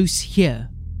set loose here.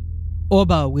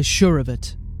 Oba was sure of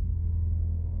it.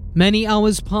 Many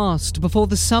hours passed before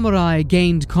the samurai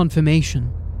gained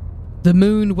confirmation. The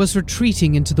moon was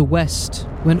retreating into the west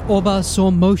when Oba saw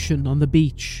motion on the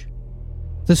beach.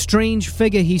 The strange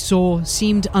figure he saw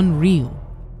seemed unreal.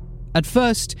 At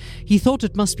first, he thought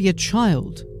it must be a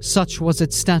child, such was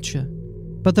its stature,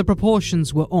 but the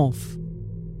proportions were off.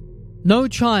 No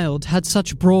child had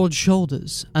such broad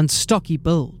shoulders and stocky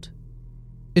build.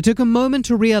 It took a moment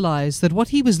to realize that what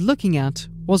he was looking at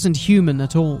wasn't human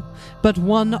at all, but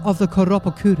one of the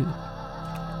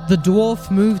Koropokuru. The dwarf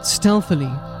moved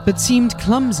stealthily, but seemed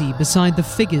clumsy beside the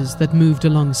figures that moved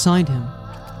alongside him.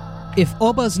 If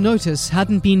Oba's notice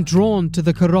hadn't been drawn to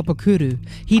the Koropokuru,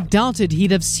 he doubted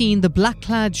he'd have seen the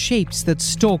black-clad shapes that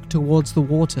stalked towards the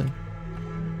water.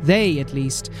 They, at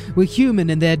least, were human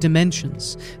in their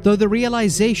dimensions, though the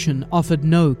realization offered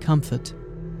no comfort.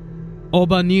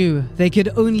 Oba knew they could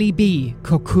only be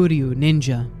Kokuryu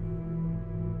ninja.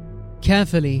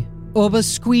 Carefully, Oba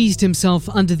squeezed himself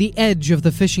under the edge of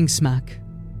the fishing smack.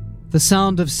 The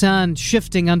sound of sand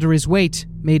shifting under his weight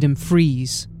made him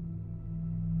freeze.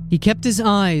 He kept his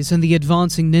eyes on the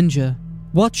advancing ninja,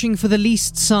 watching for the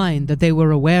least sign that they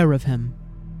were aware of him.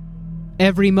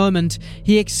 Every moment,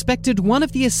 he expected one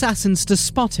of the assassins to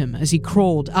spot him as he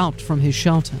crawled out from his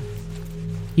shelter.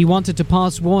 He wanted to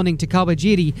pass warning to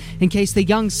Kawajiri in case the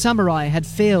young samurai had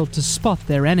failed to spot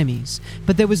their enemies,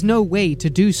 but there was no way to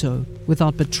do so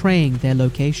without betraying their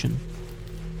location.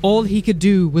 All he could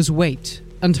do was wait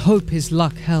and hope his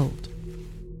luck held.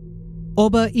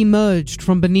 Oba emerged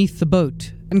from beneath the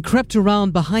boat and crept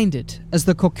around behind it as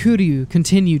the Kokuryu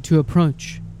continued to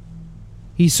approach.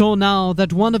 He saw now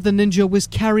that one of the ninja was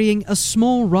carrying a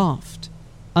small raft.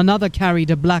 Another carried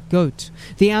a black goat,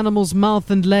 the animal's mouth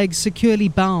and legs securely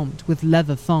bound with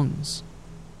leather thongs.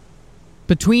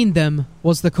 Between them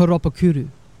was the Koropokuru,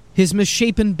 his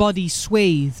misshapen body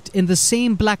swathed in the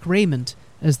same black raiment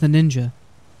as the ninja,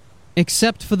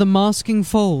 except for the masking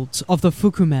folds of the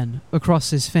fukumen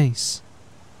across his face.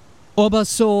 Oba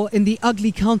saw in the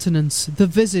ugly countenance the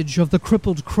visage of the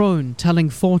crippled crone telling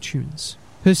fortunes,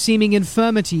 her seeming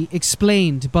infirmity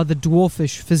explained by the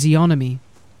dwarfish physiognomy.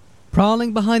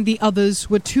 Prowling behind the others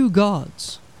were two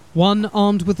guards, one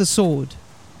armed with a sword,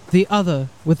 the other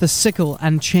with a sickle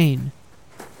and chain.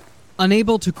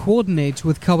 Unable to coordinate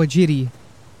with Kawajiri,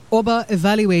 Oba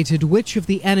evaluated which of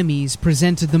the enemies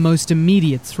presented the most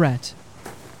immediate threat.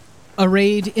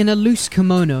 Arrayed in a loose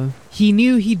kimono, he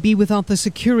knew he'd be without the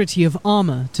security of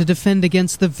armor to defend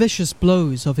against the vicious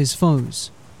blows of his foes.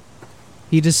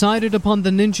 He decided upon the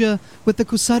ninja with the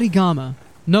kusarigama,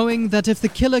 knowing that if the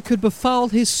killer could befoul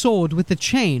his sword with the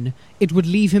chain, it would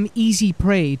leave him easy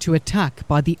prey to attack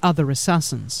by the other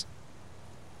assassins.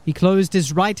 He closed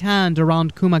his right hand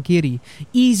around Kumakiri,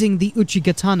 easing the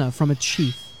uchigatana from its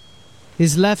sheath.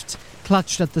 His left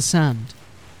clutched at the sand.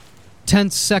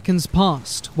 Tense seconds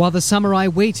passed while the samurai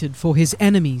waited for his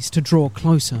enemies to draw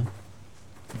closer.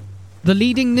 The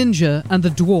leading ninja and the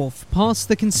dwarf passed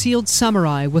the concealed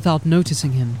samurai without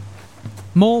noticing him.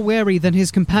 More wary than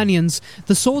his companions,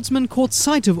 the swordsman caught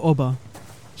sight of Oba.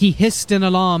 He hissed in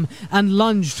alarm and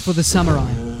lunged for the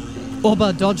samurai.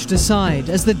 Oba dodged aside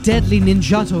as the deadly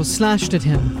ninjato slashed at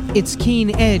him, its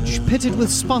keen edge pitted with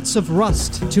spots of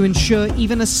rust to ensure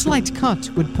even a slight cut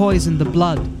would poison the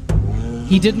blood.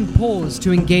 He didn't pause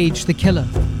to engage the killer.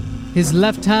 His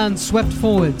left hand swept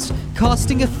forwards,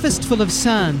 casting a fistful of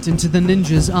sand into the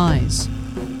ninja's eyes.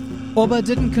 Oba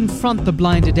didn't confront the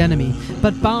blinded enemy,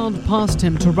 but bound past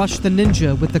him to rush the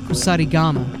ninja with the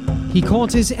kusarigama. He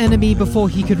caught his enemy before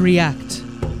he could react.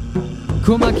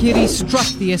 Kumakiri struck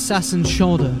the assassin's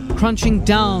shoulder, crunching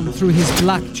down through his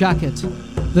black jacket.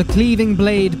 The cleaving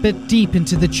blade bit deep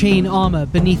into the chain armor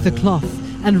beneath the cloth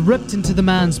and ripped into the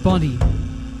man's body.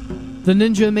 The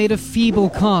ninja made a feeble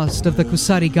cast of the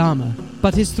kusarigama,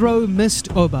 but his throw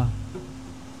missed Oba.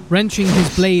 Wrenching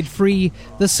his blade free,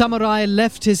 the samurai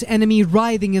left his enemy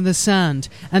writhing in the sand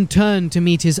and turned to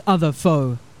meet his other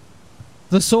foe.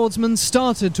 The swordsman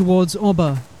started towards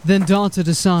Oba, then darted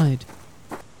aside.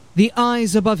 The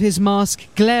eyes above his mask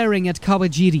glaring at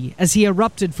Kawajiri as he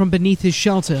erupted from beneath his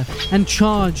shelter and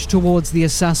charged towards the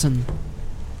assassin.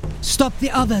 "Stop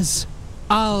the others!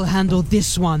 I'll handle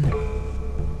this one!"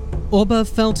 Oba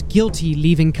felt guilty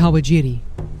leaving Kawajiri.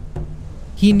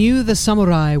 He knew the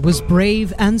samurai was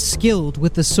brave and skilled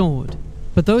with the sword,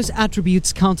 but those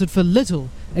attributes counted for little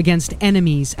against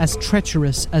enemies as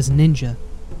treacherous as ninja.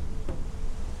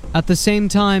 At the same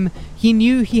time, he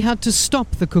knew he had to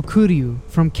stop the Kokuryu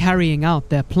from carrying out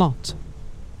their plot.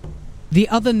 The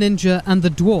other ninja and the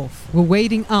dwarf were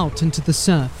wading out into the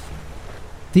surf.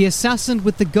 The assassin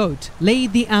with the goat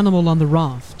laid the animal on the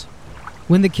raft.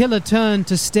 When the killer turned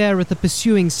to stare at the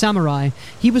pursuing samurai,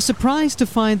 he was surprised to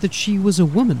find that she was a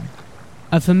woman.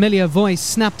 A familiar voice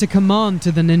snapped a command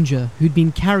to the ninja who'd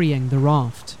been carrying the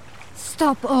raft.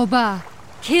 Stop, Oba!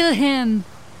 Kill him!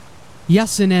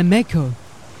 Yasune Meiko.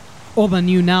 Oba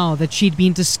knew now that she'd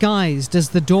been disguised as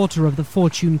the daughter of the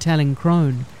fortune-telling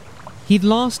crone. He'd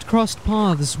last crossed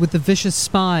paths with the vicious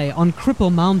spy on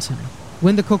Cripple Mountain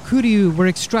when the Kokuryu were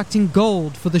extracting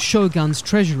gold for the shogun's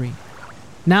treasury.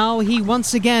 Now he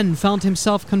once again found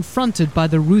himself confronted by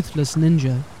the ruthless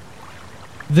ninja.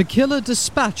 The killer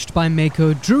dispatched by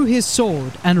Meiko drew his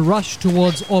sword and rushed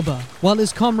towards Oba while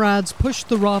his comrades pushed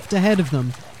the raft ahead of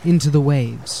them into the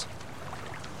waves.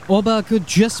 Oba could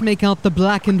just make out the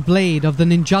blackened blade of the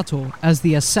ninjato as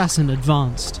the assassin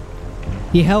advanced.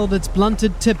 He held its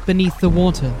blunted tip beneath the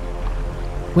water.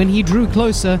 When he drew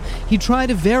closer, he tried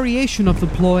a variation of the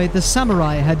ploy the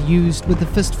samurai had used with a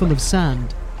fistful of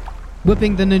sand.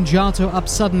 Whipping the ninjato up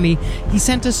suddenly, he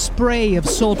sent a spray of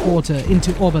salt water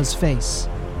into Oba's face.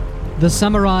 The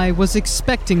samurai was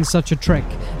expecting such a trick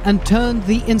and turned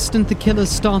the instant the killer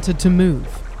started to move.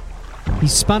 He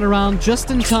spun around just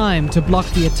in time to block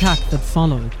the attack that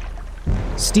followed.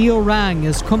 Steel rang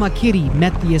as Komakiri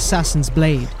met the assassin's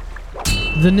blade.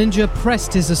 The ninja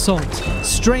pressed his assault,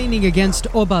 straining against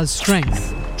Oba's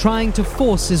strength, trying to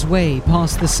force his way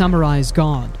past the samurai's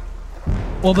guard.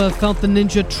 Oba felt the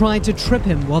ninja try to trip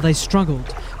him while they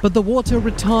struggled, but the water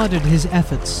retarded his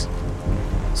efforts.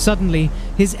 Suddenly,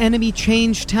 his enemy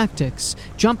changed tactics,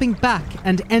 jumping back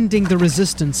and ending the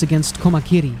resistance against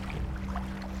Komakiri.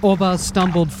 Oba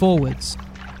stumbled forwards.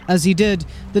 As he did,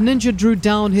 the ninja drew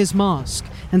down his mask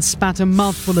and spat a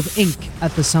mouthful of ink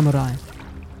at the samurai.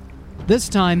 This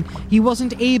time, he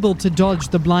wasn't able to dodge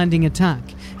the blinding attack,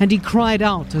 and he cried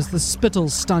out as the spittle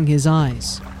stung his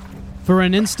eyes. For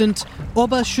an instant,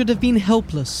 Oba should have been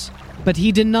helpless, but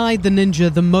he denied the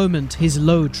ninja the moment his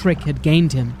low trick had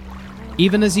gained him.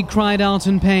 Even as he cried out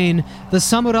in pain, the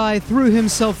samurai threw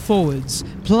himself forwards,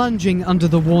 plunging under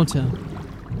the water.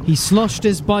 He sloshed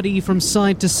his body from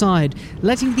side to side,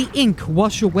 letting the ink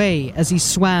wash away as he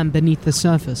swam beneath the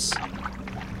surface.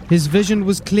 His vision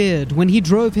was cleared when he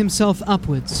drove himself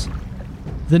upwards.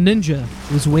 The ninja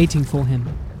was waiting for him.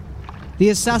 The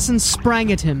assassin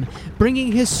sprang at him,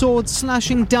 bringing his sword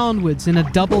slashing downwards in a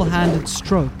double-handed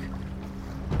stroke.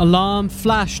 Alarm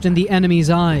flashed in the enemy's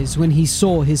eyes when he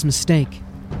saw his mistake.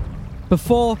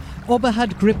 Before, Oba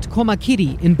had gripped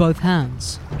Komakiri in both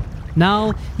hands.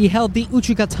 Now, he held the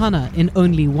Uchigatana in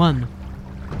only one.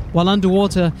 While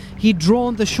underwater, he'd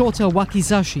drawn the shorter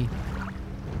wakizashi.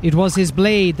 It was his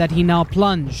blade that he now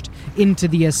plunged into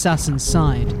the assassin's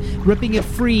side, ripping it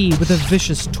free with a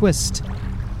vicious twist.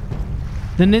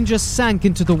 The ninja sank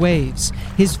into the waves,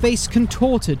 his face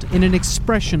contorted in an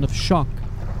expression of shock.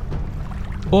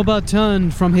 Oba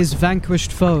turned from his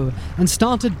vanquished foe and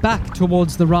started back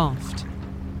towards the raft.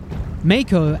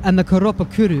 Meiko and the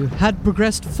Koropokuru had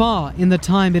progressed far in the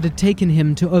time it had taken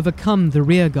him to overcome the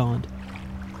rear guard.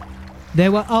 They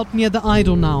were out near the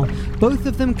idol now, both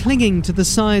of them clinging to the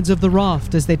sides of the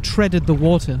raft as they treaded the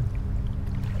water.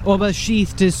 Oba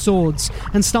sheathed his swords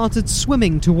and started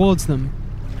swimming towards them.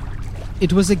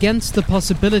 It was against the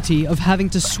possibility of having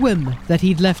to swim that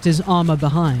he'd left his armor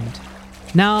behind.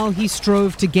 Now he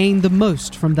strove to gain the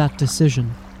most from that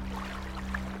decision.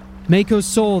 Meiko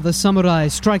saw the samurai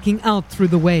striking out through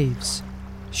the waves.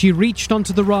 She reached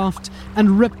onto the raft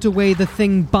and ripped away the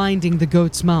thing binding the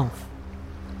goat's mouth.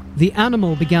 The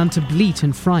animal began to bleat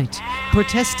in fright,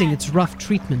 protesting its rough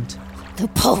treatment. The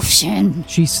potion!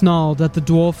 She snarled at the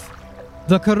dwarf.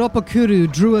 The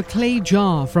Koropokuru drew a clay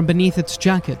jar from beneath its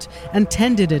jacket and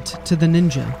tended it to the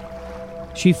ninja.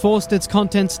 She forced its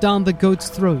contents down the goat's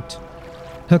throat.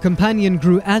 Her companion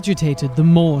grew agitated the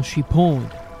more she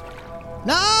poured.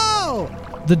 No!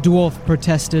 The dwarf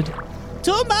protested.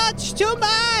 Too much! Too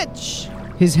much!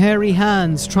 His hairy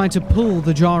hands tried to pull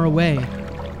the jar away.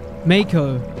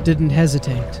 Meiko didn't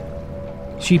hesitate.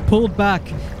 She pulled back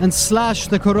and slashed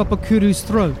the Koropokuru's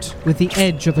throat with the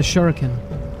edge of a shuriken.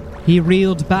 He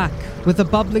reeled back with a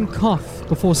bubbling cough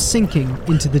before sinking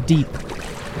into the deep.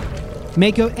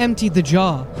 Meiko emptied the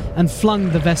jar and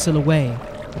flung the vessel away.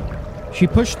 She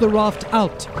pushed the raft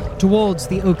out towards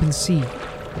the open sea.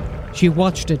 She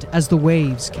watched it as the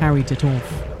waves carried it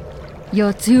off.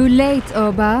 You're too late,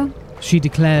 Oba, she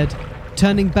declared,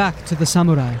 turning back to the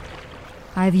samurai.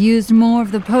 I've used more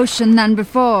of the potion than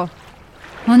before.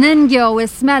 Honengyo will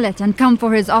smell it and come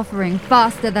for his offering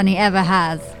faster than he ever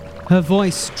has. Her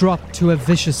voice dropped to a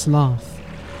vicious laugh.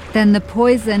 Then the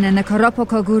poison in the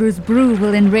Koropoko Guru's brew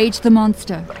will enrage the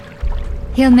monster.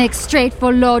 He'll make straight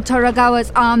for Lord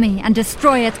Toragawa's army and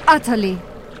destroy it utterly.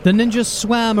 The ninja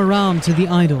swam around to the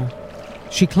idol.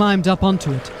 She climbed up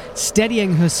onto it,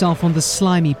 steadying herself on the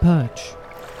slimy perch.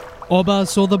 Oba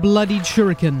saw the bloodied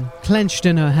shuriken clenched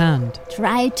in her hand.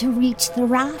 Try to reach the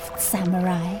raft,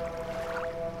 samurai.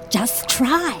 Just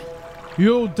try.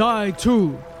 You'll die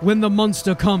too when the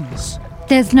monster comes.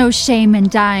 There's no shame in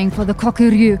dying for the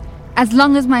Kokuryu, as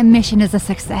long as my mission is a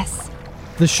success.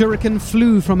 The shuriken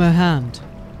flew from her hand.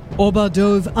 Oba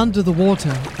dove under the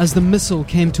water as the missile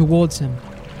came towards him.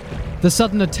 The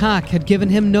sudden attack had given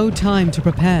him no time to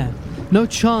prepare, no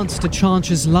chance to charge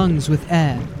his lungs with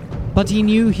air. But he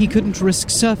knew he couldn't risk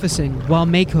surfacing while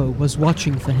Mako was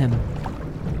watching for him.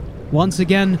 Once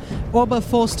again, Oba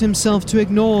forced himself to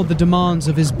ignore the demands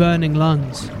of his burning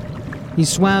lungs. He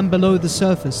swam below the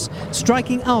surface,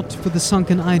 striking out for the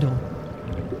sunken idol.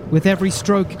 With every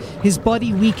stroke, his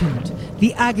body weakened,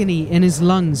 the agony in his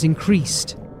lungs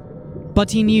increased.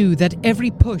 But he knew that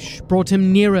every push brought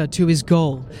him nearer to his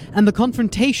goal, and the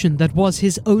confrontation that was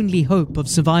his only hope of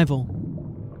survival.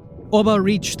 Oba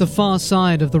reached the far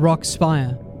side of the rock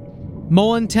spire.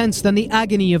 More intense than the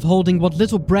agony of holding what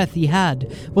little breath he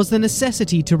had was the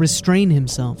necessity to restrain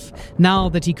himself, now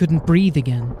that he couldn't breathe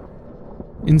again.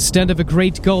 Instead of a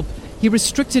great gulp, he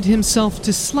restricted himself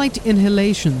to slight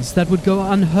inhalations that would go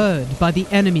unheard by the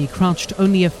enemy crouched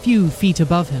only a few feet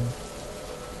above him.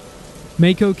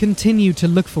 Mako continued to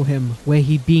look for him where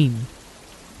he'd been.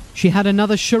 She had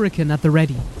another shuriken at the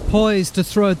ready, poised to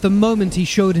throw it the moment he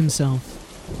showed himself.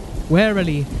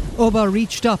 Warily, Oba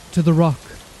reached up to the rock.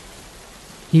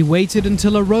 He waited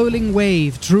until a rolling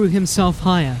wave drew himself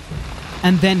higher,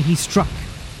 and then he struck.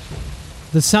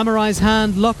 The samurai's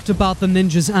hand locked about the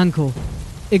ninja's ankle.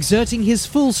 Exerting his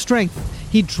full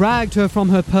strength, he dragged her from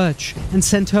her perch and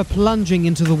sent her plunging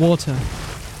into the water.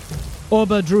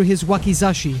 Oba drew his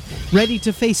wakizashi, ready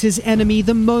to face his enemy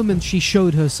the moment she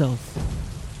showed herself.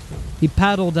 He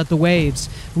paddled at the waves,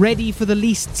 ready for the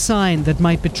least sign that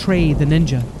might betray the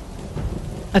ninja.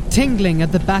 A tingling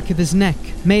at the back of his neck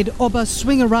made Oba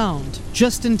swing around,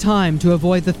 just in time to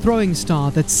avoid the throwing star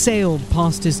that sailed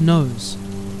past his nose.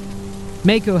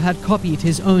 Mako had copied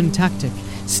his own tactic,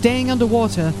 staying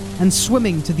underwater and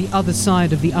swimming to the other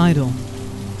side of the idol.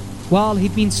 While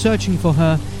he'd been searching for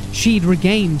her, she'd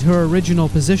regained her original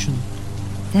position.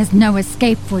 There's no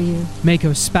escape for you,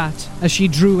 Mako spat as she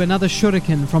drew another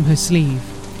shuriken from her sleeve.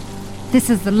 This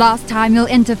is the last time you'll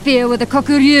interfere with the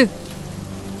Kokuryu.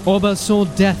 Oba saw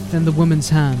death in the woman's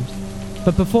hand,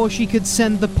 but before she could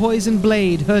send the poison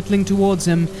blade hurtling towards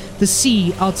him, the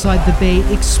sea outside the bay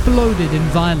exploded in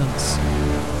violence.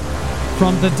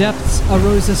 From the depths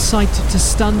arose a sight to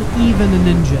stun even a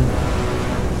ninja.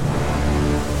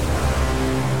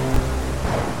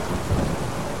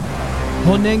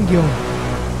 Honengyo.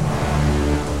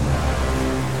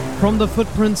 From the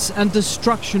footprints and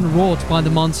destruction wrought by the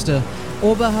monster,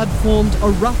 Oba had formed a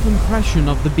rough impression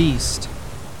of the beast.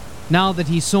 Now that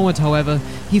he saw it, however,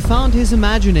 he found his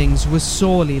imaginings were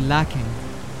sorely lacking.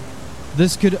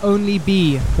 This could only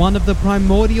be one of the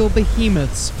primordial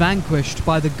behemoths vanquished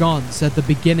by the gods at the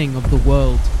beginning of the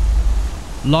world,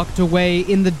 locked away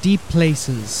in the deep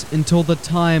places until the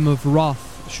time of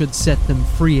wrath should set them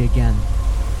free again.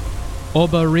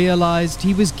 Oba realized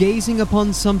he was gazing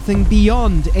upon something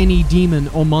beyond any demon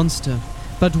or monster,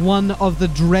 but one of the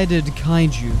dreaded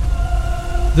kaiju.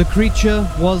 The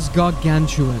creature was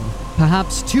gargantuan,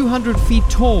 perhaps 200 feet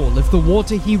tall if the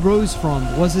water he rose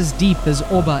from was as deep as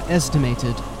Oba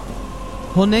estimated.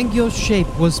 Honengyo's shape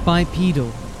was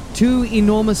bipedal, two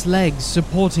enormous legs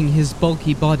supporting his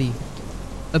bulky body.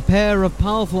 A pair of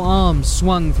powerful arms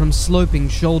swung from sloping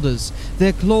shoulders,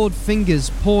 their clawed fingers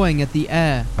pawing at the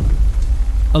air.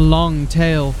 A long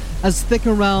tail, as thick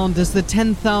around as the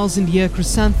 10,000-year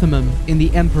chrysanthemum in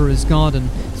the Emperor's garden,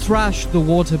 thrashed the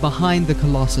water behind the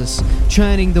colossus,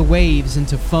 churning the waves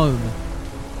into foam.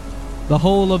 The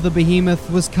whole of the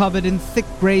behemoth was covered in thick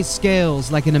grey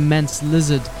scales like an immense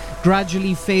lizard,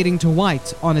 gradually fading to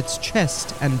white on its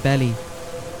chest and belly.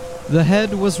 The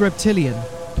head was reptilian,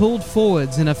 pulled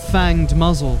forwards in a fanged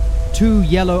muzzle, two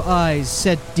yellow eyes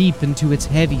set deep into its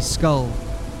heavy skull.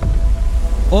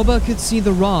 Oba could see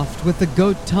the raft with the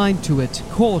goat tied to it,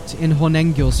 caught in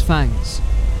Honengyo's fangs.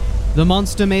 The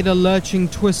monster made a lurching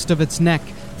twist of its neck,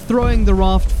 throwing the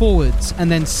raft forwards and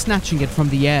then snatching it from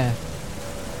the air.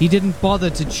 He didn't bother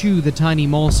to chew the tiny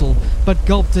morsel, but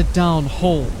gulped it down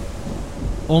whole.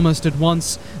 Almost at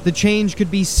once, the change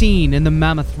could be seen in the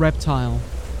mammoth reptile.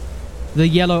 The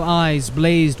yellow eyes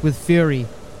blazed with fury.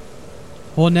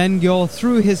 Honengyo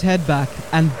threw his head back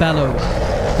and bellowed,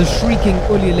 the shrieking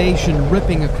ululation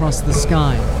ripping across the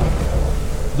sky.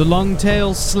 The long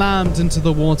tail slammed into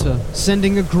the water,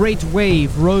 sending a great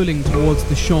wave rolling towards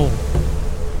the shore.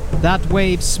 That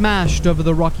wave smashed over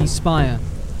the rocky spire.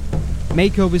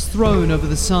 Mako was thrown over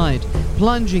the side,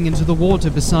 plunging into the water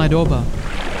beside Oba.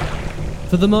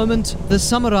 For the moment, the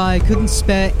samurai couldn't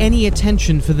spare any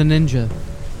attention for the ninja.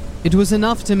 It was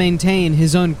enough to maintain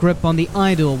his own grip on the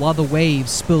idol while the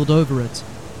waves spilled over it.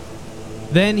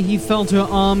 Then he felt her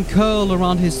arm curl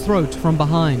around his throat from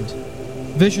behind.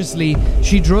 Viciously,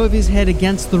 she drove his head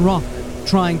against the rock,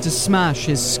 trying to smash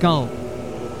his skull.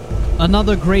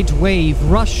 Another great wave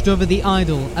rushed over the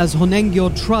idol as Honengyo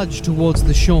trudged towards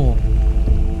the shore.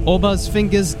 Oba's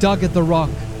fingers dug at the rock,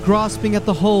 grasping at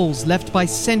the holes left by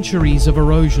centuries of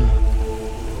erosion.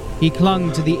 He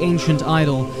clung to the ancient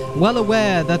idol, well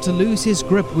aware that to lose his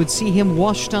grip would see him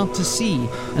washed out to sea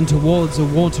and towards a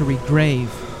watery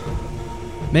grave.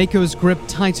 Mako's grip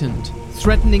tightened,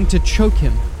 threatening to choke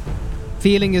him.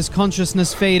 Feeling his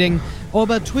consciousness fading,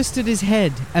 Oba twisted his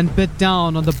head and bit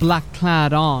down on the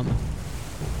black-clad arm.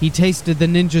 He tasted the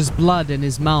ninja's blood in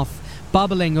his mouth,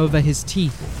 bubbling over his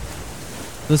teeth.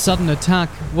 The sudden attack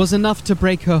was enough to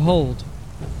break her hold.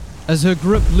 As her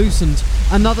grip loosened,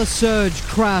 another surge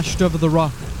crashed over the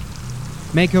rock.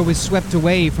 Mako was swept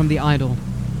away from the idol.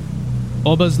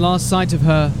 Oba's last sight of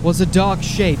her was a dark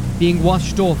shape being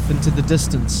washed off into the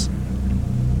distance.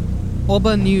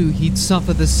 Oba knew he'd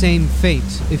suffer the same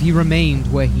fate if he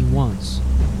remained where he was.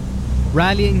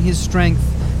 Rallying his strength,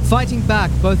 fighting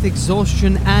back both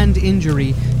exhaustion and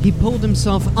injury, he pulled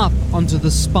himself up onto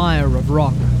the spire of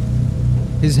rock.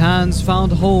 His hands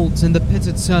found holds in the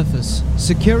pitted surface,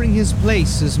 securing his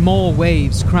place as more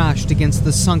waves crashed against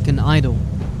the sunken idol.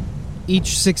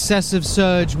 Each successive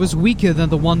surge was weaker than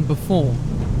the one before.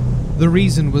 The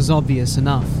reason was obvious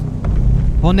enough.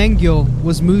 Honengyo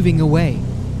was moving away,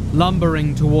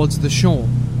 lumbering towards the shore.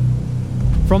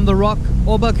 From the rock,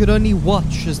 Oba could only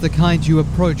watch as the kaiju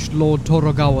approached Lord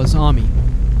Torogawa's army.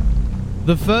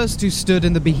 The first who stood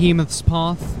in the behemoth's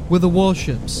path were the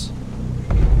warships.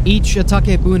 Each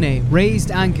Atakebune raised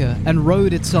anchor and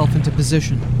rowed itself into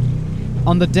position.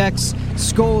 On the decks,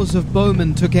 scores of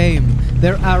bowmen took aim,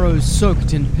 their arrows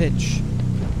soaked in pitch.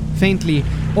 Faintly,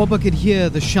 Oba could hear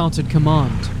the shouted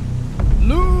command.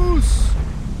 "Loose!"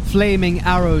 Flaming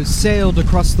arrows sailed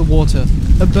across the water,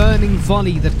 a burning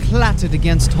volley that clattered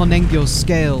against Honengyo's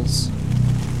scales.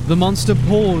 The monster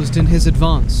paused in his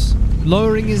advance,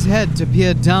 lowering his head to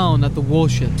peer down at the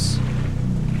warships.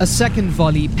 A second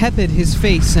volley peppered his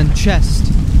face and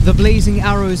chest, the blazing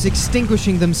arrows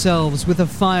extinguishing themselves with a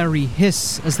fiery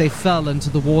hiss as they fell into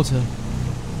the water.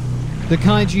 The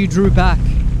kaiju drew back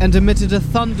and emitted a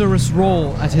thunderous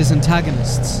roar at his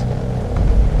antagonists.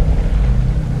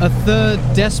 A third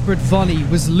desperate volley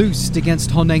was loosed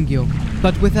against Honengyo,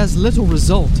 but with as little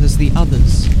result as the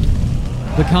others.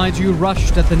 The kaiju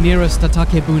rushed at the nearest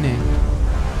Atakebune.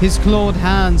 His clawed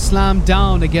hand slammed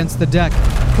down against the deck,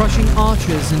 crushing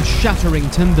arches and shattering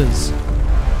timbers.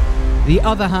 The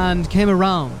other hand came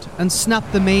around and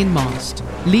snapped the mainmast,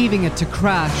 leaving it to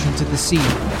crash into the sea.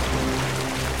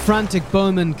 Frantic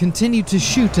bowmen continued to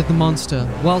shoot at the monster,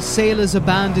 while sailors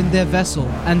abandoned their vessel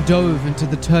and dove into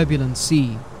the turbulent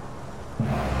sea.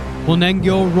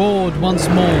 Honengyo roared once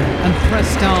more and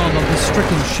pressed down on the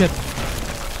stricken ship.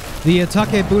 The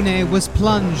Atakebune was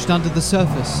plunged under the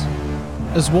surface.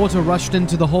 As water rushed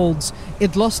into the holds,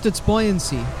 it lost its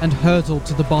buoyancy and hurtled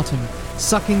to the bottom,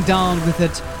 sucking down with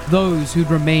it those who'd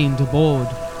remained aboard.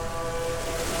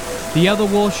 The other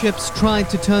warships tried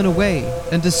to turn away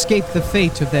and escape the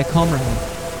fate of their comrade.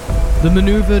 The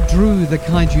maneuver drew the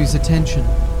kaiju's attention.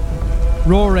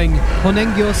 Roaring,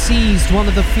 Honengyo seized one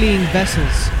of the fleeing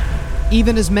vessels.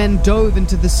 Even as men dove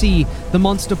into the sea, the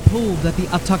monster pulled at the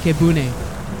Atakebune.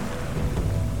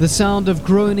 The sound of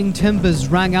groaning timbers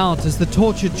rang out as the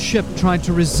tortured ship tried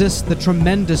to resist the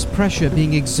tremendous pressure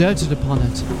being exerted upon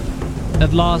it.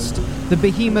 At last, the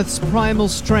behemoth's primal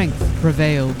strength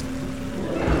prevailed.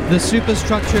 The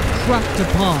superstructure cracked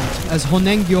apart as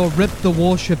Honengyo ripped the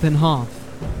warship in half.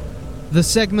 The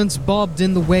segments bobbed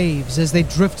in the waves as they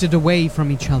drifted away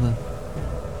from each other.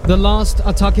 The last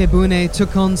Atakebune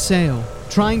took on sail,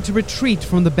 trying to retreat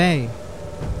from the bay.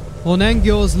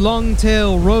 Honengyo's long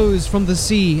tail rose from the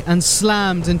sea and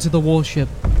slammed into the warship.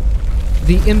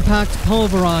 The impact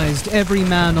pulverized every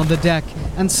man on the deck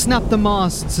and snapped the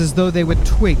masts as though they were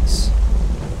twigs.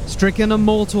 Stricken a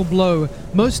mortal blow,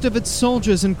 most of its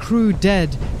soldiers and crew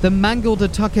dead, the mangled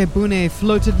Atakebune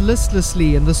floated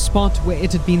listlessly in the spot where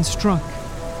it had been struck.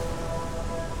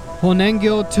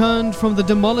 Honengyo turned from the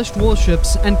demolished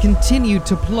warships and continued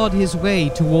to plod his way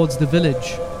towards the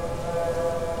village.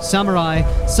 Samurai,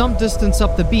 some distance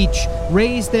up the beach,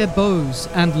 raised their bows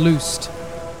and loosed.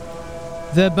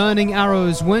 Their burning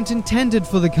arrows weren't intended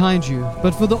for the kaiju,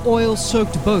 but for the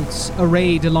oil-soaked boats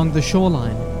arrayed along the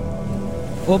shoreline.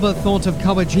 Oba thought of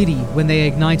Kawajiri when they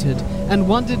ignited, and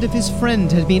wondered if his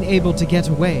friend had been able to get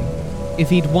away,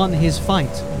 if he'd won his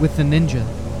fight with the ninja.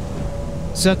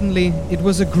 Certainly, it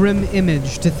was a grim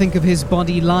image to think of his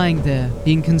body lying there,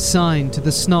 being consigned to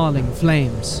the snarling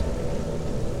flames.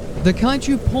 The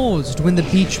kaiju paused when the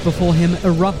beach before him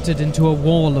erupted into a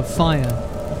wall of fire.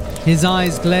 His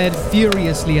eyes glared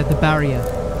furiously at the barrier.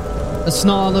 A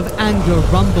snarl of anger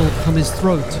rumbled from his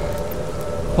throat.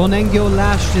 Honengyo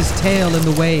lashed his tail in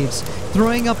the waves,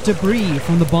 throwing up debris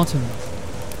from the bottom.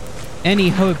 Any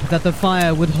hope that the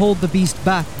fire would hold the beast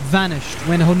back vanished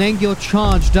when Honengyo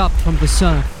charged up from the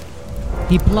surf.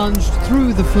 He plunged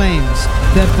through the flames,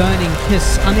 their burning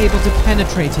kiss unable to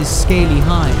penetrate his scaly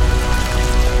hide.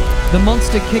 The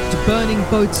monster kicked burning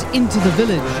boats into the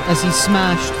village as he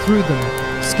smashed through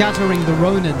them, scattering the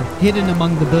Ronin hidden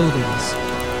among the buildings.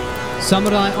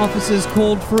 Samurai officers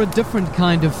called for a different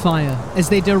kind of fire as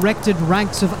they directed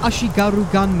ranks of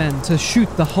Ashigaru gunmen to shoot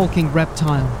the hulking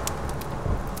reptile.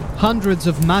 Hundreds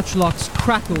of matchlocks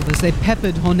crackled as they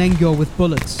peppered Honengyo with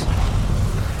bullets.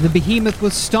 The behemoth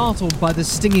was startled by the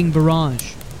stinging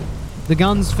barrage. The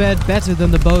guns fared better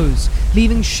than the bows,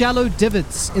 leaving shallow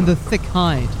divots in the thick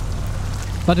hide.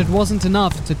 But it wasn't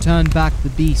enough to turn back the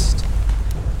beast.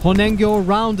 Honengyo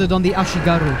rounded on the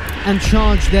Ashigaru and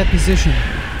charged their position.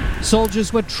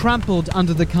 Soldiers were trampled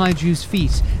under the kaiju's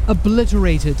feet,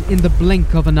 obliterated in the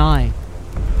blink of an eye.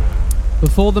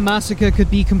 Before the massacre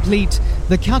could be complete,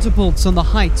 the catapults on the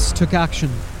heights took action.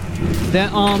 Their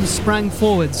arms sprang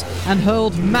forwards and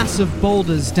hurled massive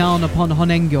boulders down upon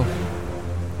Honengyo.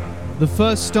 The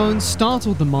first stone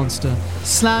startled the monster,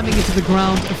 slamming into the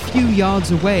ground a few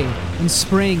yards away and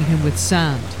spraying him with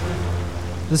sand.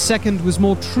 The second was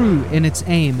more true in its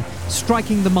aim,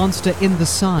 striking the monster in the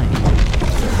side.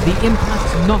 The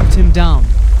impact knocked him down.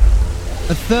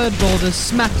 A third boulder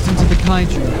smacked into the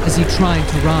kaiju as he tried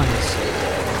to rise.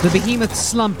 The behemoth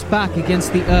slumped back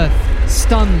against the earth,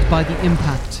 stunned by the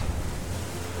impact.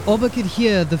 Oba could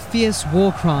hear the fierce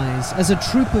war cries as a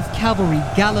troop of cavalry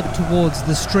galloped towards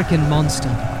the stricken monster.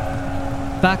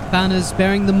 Back banners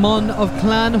bearing the mon of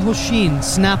Clan Hoshin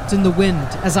snapped in the wind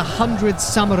as 100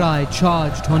 samurai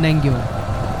charged Honengyo.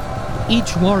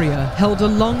 Each warrior held a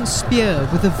long spear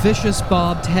with a vicious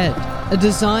barbed head, a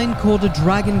design called a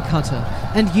dragon cutter,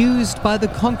 and used by the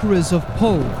conquerors of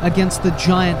Po against the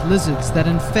giant lizards that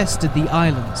infested the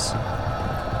islands.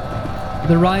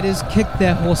 The riders kicked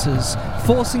their horses,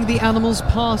 forcing the animals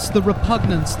past the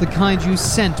repugnance the kaiju's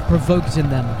scent provoked in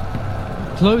them.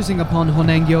 Closing upon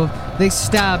Honengyo, they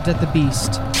stabbed at the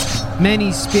beast.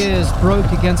 Many spears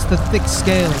broke against the thick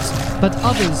scales, but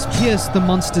others pierced the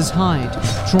monster's hide,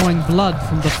 drawing blood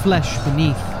from the flesh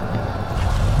beneath.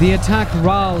 The attack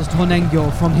roused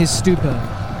Honengyo from his stupor.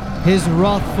 His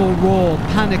wrathful roar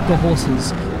panicked the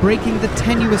horses, breaking the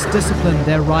tenuous discipline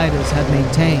their riders had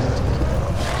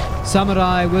maintained.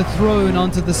 Samurai were thrown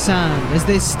onto the sand as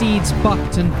their steeds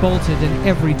bucked and bolted in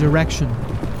every direction.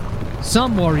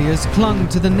 Some warriors clung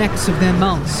to the necks of their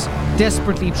mounts,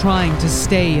 desperately trying to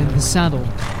stay in the saddle.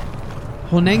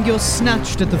 Honengyo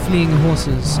snatched at the fleeing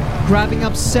horses, grabbing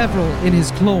up several in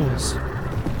his claws.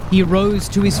 He rose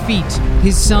to his feet,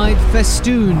 his side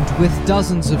festooned with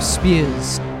dozens of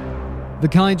spears. The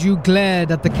kaiju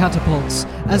glared at the catapults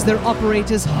as their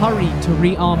operators hurried to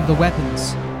rearm the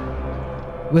weapons.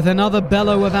 With another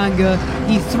bellow of anger,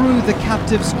 he threw the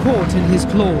captives caught in his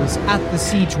claws at the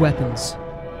siege weapons.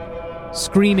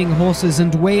 Screaming horses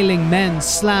and wailing men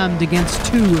slammed against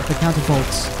two of the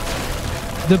catapults.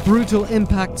 The brutal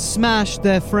impact smashed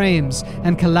their frames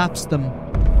and collapsed them.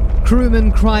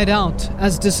 Crewmen cried out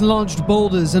as dislodged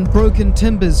boulders and broken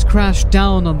timbers crashed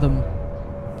down on them.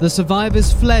 The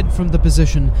survivors fled from the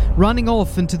position, running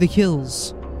off into the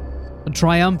hills. A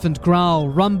triumphant growl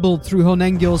rumbled through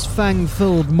Honengyo's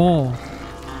fang-filled maw.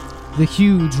 The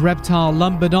huge reptile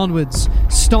lumbered onwards,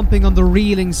 stomping on the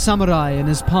reeling samurai in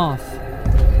his path.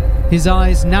 His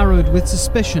eyes narrowed with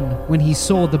suspicion when he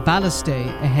saw the ballistae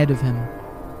ahead of him.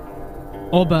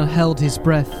 Oba held his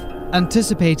breath,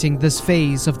 anticipating this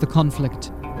phase of the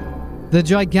conflict. The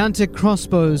gigantic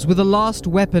crossbows were the last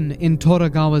weapon in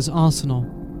Toragawa's arsenal.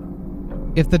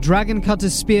 If the dragon cutter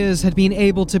spears had been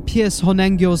able to pierce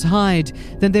Honengyo's hide,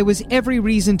 then there was every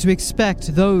reason to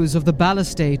expect those of the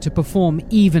ballistae to perform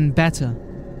even better.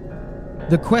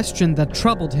 The question that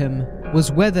troubled him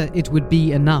was whether it would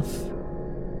be enough.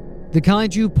 The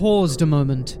kaiju paused a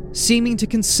moment, seeming to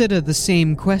consider the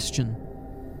same question.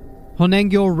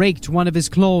 Honengyo raked one of his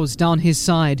claws down his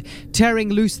side, tearing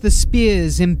loose the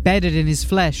spears embedded in his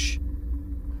flesh.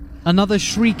 Another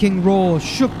shrieking roar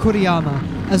shook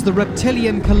Kuriyama as the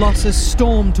reptilian colossus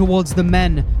stormed towards the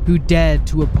men who dared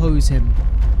to oppose him.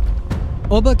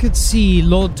 Oba could see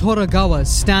Lord Toragawa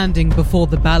standing before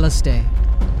the ballistae.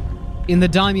 In the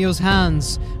daimyo's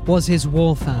hands was his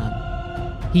war fan.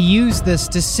 He used this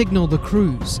to signal the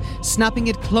crews, snapping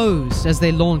it closed as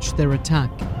they launched their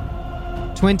attack.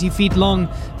 20 feet long,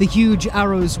 the huge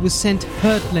arrows were sent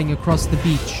hurtling across the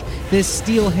beach, their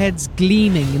steel heads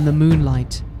gleaming in the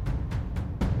moonlight.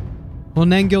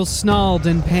 Honengyo snarled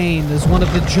in pain as one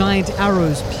of the giant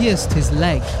arrows pierced his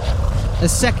leg. A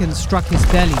second struck his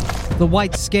belly, the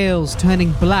white scales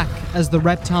turning black as the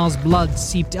reptile's blood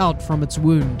seeped out from its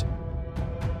wound.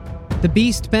 The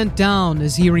beast bent down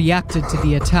as he reacted to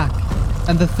the attack,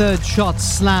 and the third shot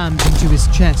slammed into his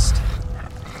chest.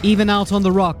 Even out on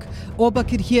the rock, Oba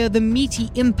could hear the meaty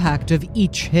impact of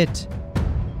each hit.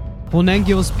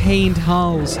 Honengyo's pained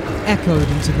howls echoed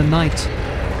into the night.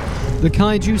 The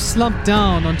kaiju slumped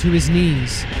down onto his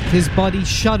knees, his body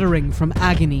shuddering from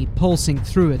agony pulsing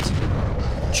through it.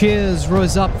 Cheers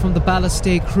rose up from the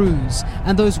ballistae crews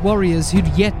and those warriors who'd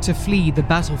yet to flee the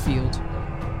battlefield.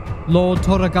 Lord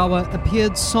Toragawa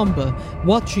appeared somber,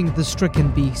 watching the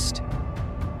stricken beast.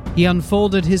 He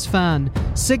unfolded his fan,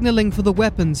 signaling for the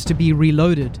weapons to be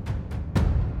reloaded.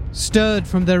 Stirred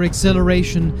from their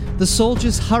exhilaration, the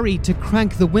soldiers hurried to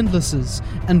crank the windlasses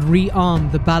and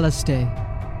rearm the ballistae.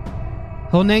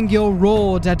 Honengyo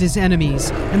roared at his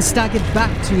enemies and staggered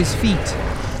back to his feet.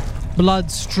 Blood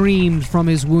streamed from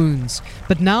his wounds,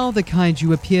 but now the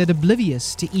kaiju appeared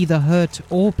oblivious to either hurt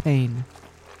or pain.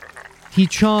 He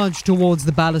charged towards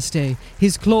the ballistae,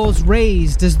 his claws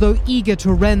raised as though eager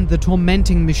to rend the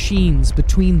tormenting machines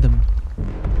between them.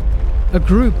 A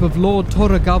group of Lord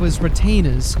Toragawa's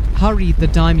retainers hurried the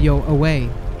daimyo away.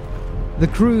 The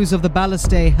crews of the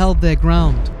ballistae held their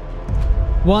ground.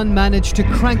 One managed to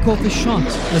crank off a shot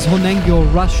as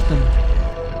Honengyo rushed them.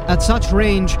 At such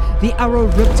range, the arrow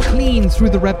ripped clean through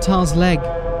the reptile's leg.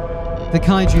 The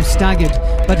kaiju staggered,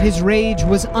 but his rage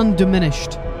was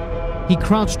undiminished. He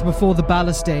crouched before the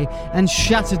ballistae and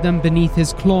shattered them beneath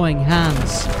his clawing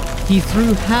hands. He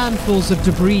threw handfuls of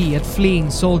debris at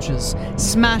fleeing soldiers,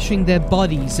 smashing their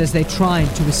bodies as they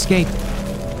tried to escape.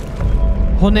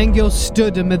 Honengyo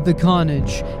stood amid the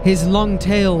carnage, his long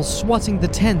tail swatting the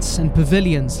tents and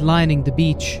pavilions lining the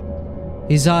beach.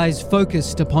 His eyes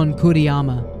focused upon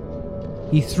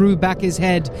Kuriyama. He threw back his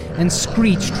head and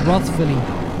screeched wrathfully.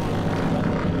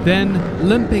 Then,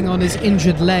 limping on his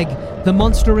injured leg, the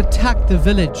monster attacked the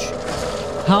village.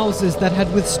 Houses that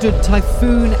had withstood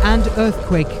typhoon and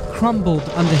earthquake crumbled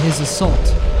under his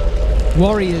assault.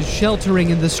 Warriors sheltering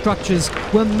in the structures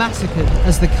were massacred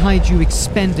as the kaiju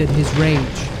expended his rage.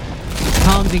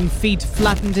 Pounding feet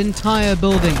flattened entire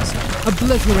buildings,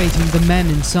 obliterating the men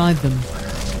inside them.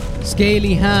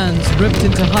 Scaly hands ripped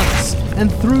into huts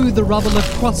and threw the rubble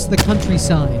across the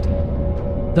countryside.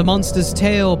 The monster's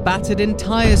tail battered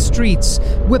entire streets,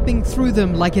 whipping through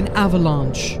them like an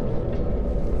avalanche.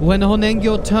 When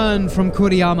Honengyo turned from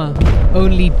Kuriyama,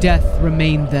 only death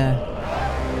remained there.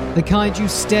 The kaiju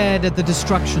stared at the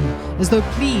destruction as though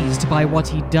pleased by what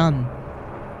he'd done.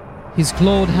 His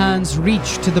clawed hands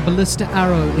reached to the ballista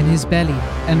arrow in his belly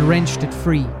and wrenched it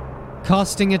free,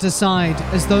 casting it aside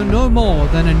as though no more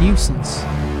than a nuisance.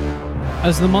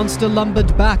 As the monster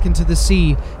lumbered back into the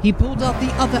sea, he pulled out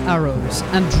the other arrows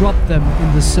and dropped them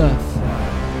in the surf.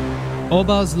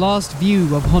 Oba's last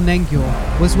view of Honengyo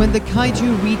was when the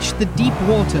kaiju reached the deep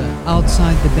water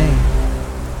outside the bay.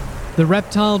 The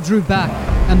reptile drew back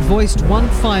and voiced one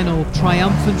final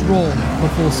triumphant roar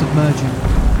before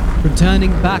submerging,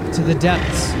 returning back to the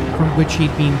depths from which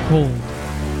he'd been called.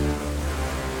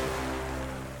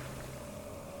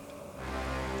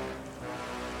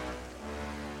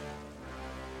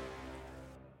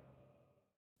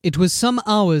 It was some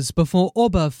hours before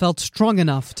Oba felt strong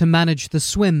enough to manage the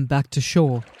swim back to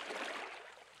shore.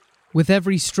 With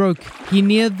every stroke, he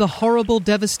neared the horrible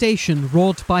devastation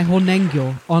wrought by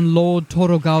Honengyo on Lord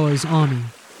Toragawa's army.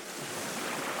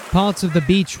 Parts of the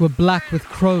beach were black with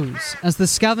crows as the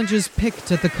scavengers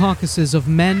picked at the carcasses of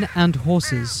men and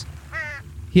horses.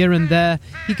 Here and there,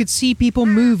 he could see people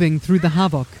moving through the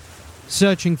havoc,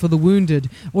 searching for the wounded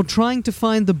or trying to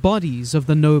find the bodies of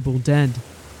the noble dead.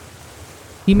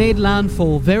 He made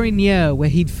landfall very near where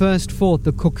he'd first fought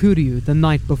the Kokuryu the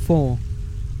night before.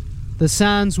 The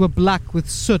sands were black with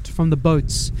soot from the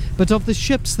boats, but of the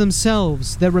ships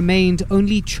themselves there remained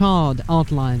only charred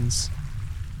outlines.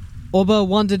 Oba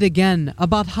wondered again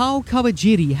about how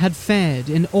Kawajiri had fared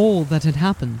in all that had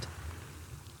happened.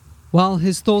 While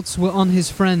his thoughts were on his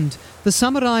friend, the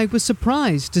samurai was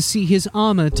surprised to see his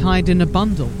armor tied in a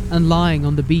bundle and lying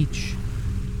on the beach.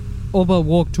 Oba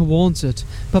walked towards it,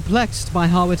 perplexed by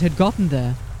how it had gotten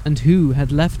there and who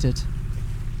had left it.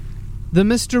 The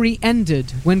mystery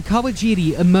ended when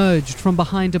Kawajiri emerged from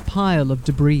behind a pile of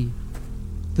debris.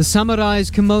 The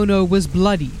samurai's kimono was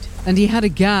bloodied and he had a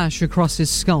gash across his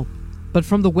scalp, but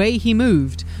from the way he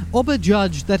moved, Oba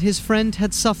judged that his friend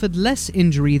had suffered less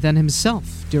injury than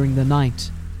himself during the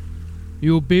night.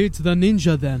 "You beat the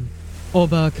ninja then,"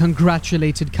 Oba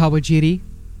congratulated Kawajiri.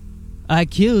 "I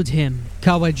killed him,"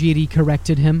 Kawajiri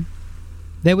corrected him.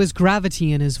 There was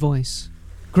gravity in his voice,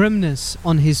 grimness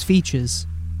on his features.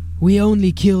 "We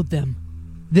only killed them.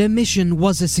 Their mission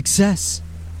was a success."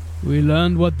 "We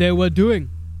learned what they were doing.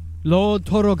 Lord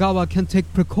Torogawa can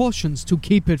take precautions to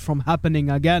keep it from happening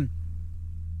again."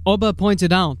 Oba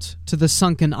pointed out to the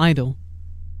sunken idol.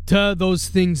 "Tear those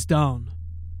things down.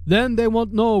 Then they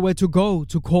won't know where to go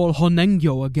to call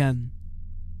Honengyo again."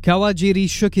 Kawajiri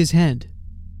shook his head.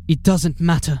 "It doesn't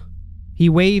matter." He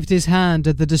waved his hand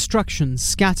at the destruction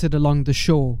scattered along the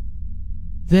shore.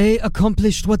 "They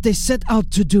accomplished what they set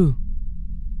out to do.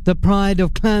 The pride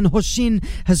of Clan Hoshin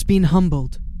has been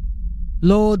humbled.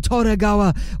 Lord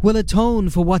Toregawa will atone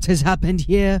for what has happened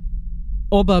here."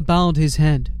 Oba bowed his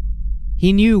head.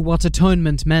 He knew what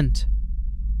atonement meant.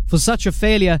 For such a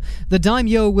failure, the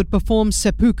daimyo would perform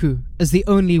seppuku as the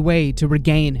only way to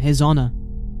regain his honor.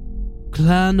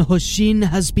 "Clan Hoshin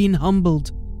has been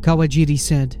humbled," Kawajiri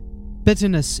said,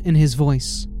 bitterness in his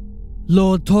voice.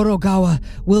 "Lord Torogawa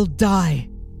will die."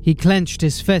 He clenched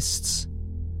his fists.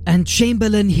 "And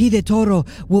Chamberlain Hidetoro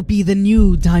will be the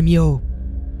new daimyo."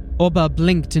 Oba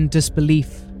blinked in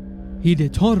disbelief.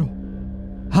 "Hidetoro?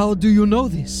 How do you know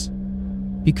this?"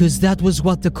 "Because that was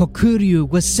what the Kokuryu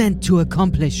was sent to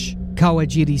accomplish,"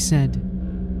 Kawajiri said.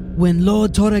 "When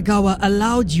Lord Toregawa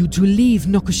allowed you to leave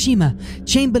Nokushima,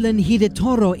 Chamberlain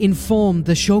Hidetoro informed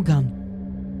the shogun.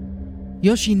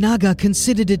 Yoshinaga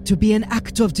considered it to be an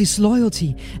act of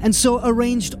disloyalty, and so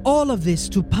arranged all of this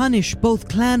to punish both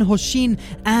Clan Hoshin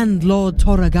and Lord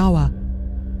Toregawa."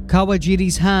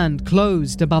 Kawajiri's hand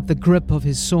closed about the grip of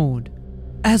his sword.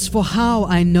 "As for how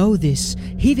I know this,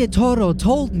 Hidetoro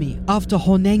told me after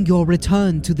Honengyo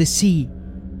returned to the sea."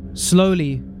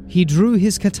 Slowly, he drew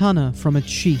his katana from its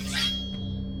sheath.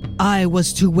 "I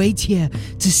was to wait here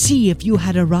to see if you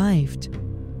had arrived.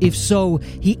 If so,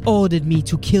 he ordered me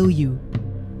to kill you."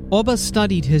 Oba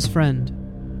studied his friend,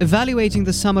 evaluating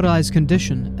the samurai's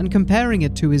condition and comparing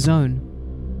it to his own.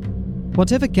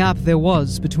 Whatever gap there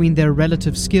was between their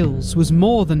relative skills was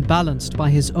more than balanced by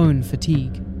his own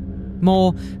fatigue.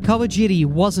 More, Kawajiri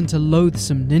wasn't a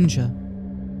loathsome ninja.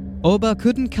 Oba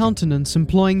couldn't countenance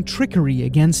employing trickery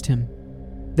against him.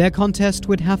 Their contest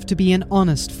would have to be an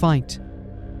honest fight.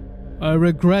 "I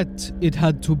regret it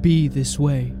had to be this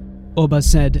way," Oba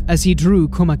said as he drew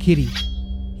Komakiri.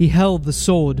 He held the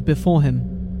sword before him.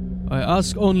 "I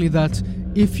ask only that,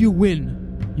 if you win,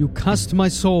 you cast my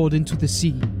sword into the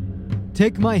sea.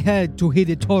 Take my head to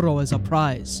Hidetoro as a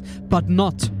prize, but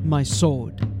not my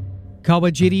sword."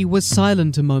 Kawajiri was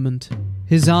silent a moment,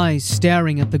 his eyes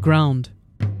staring at the ground.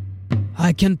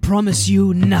 "I can promise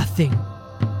you nothing.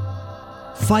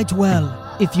 Fight well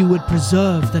if you would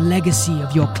preserve the legacy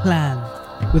of your clan."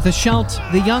 With a shout,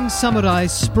 the young samurai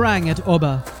sprang at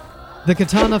Oba. The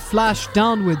katana flashed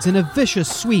downwards in a vicious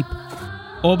sweep.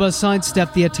 Oba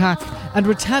sidestepped the attack and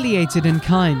retaliated in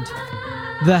kind.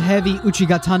 The heavy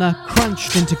uchigatana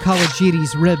crunched into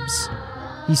Kawajiri's ribs.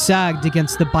 He sagged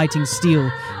against the biting steel,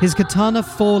 his katana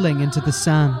falling into the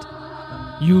sand.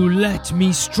 "You let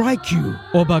me strike you,"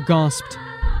 Oba gasped.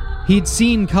 He'd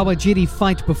seen Kawajiri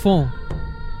fight before.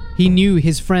 He knew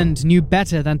his friend knew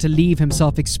better than to leave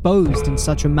himself exposed in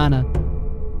such a manner.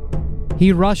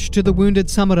 He rushed to the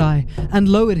wounded samurai and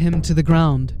lowered him to the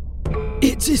ground.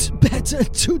 "It is better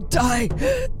to die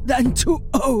than to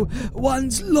owe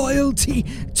one's loyalty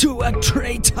to a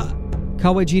traitor."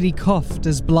 Kawajiri coughed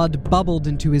as blood bubbled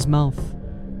into his mouth.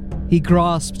 He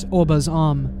grasped Oba's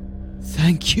arm.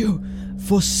 "Thank you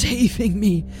for saving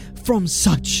me from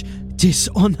such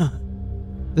dishonor."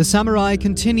 The samurai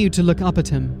continued to look up at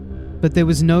him, but there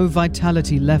was no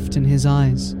vitality left in his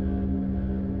eyes.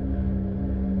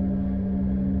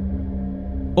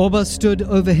 Oba stood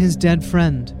over his dead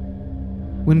friend.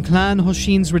 When Clan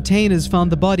Hoshin's retainers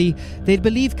found the body, they'd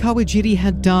believe Kawajiri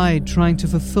had died trying to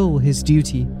fulfill his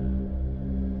duty.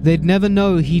 They'd never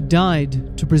know he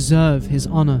died to preserve his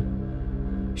honor.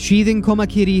 Sheathing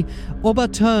Komakiri, Oba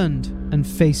turned and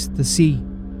faced the sea.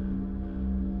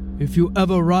 If you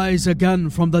ever rise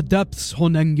again from the depths,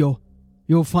 Honengyo,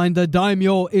 you'll find the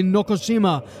daimyo in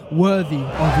Nokoshima worthy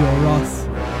of your wrath.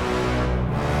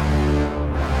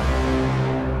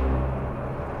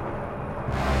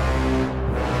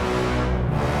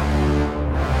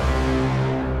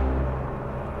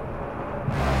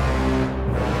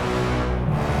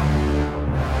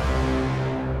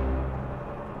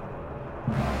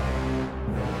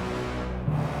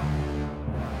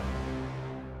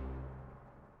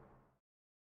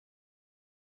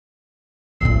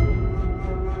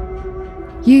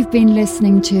 You've been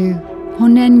listening to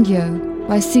Honengyo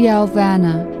by C.L.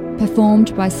 Werner,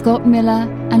 performed by Scott Miller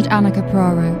and Anna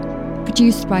Capraro,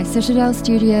 produced by Citadel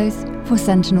Studios for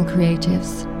Sentinel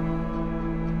Creatives.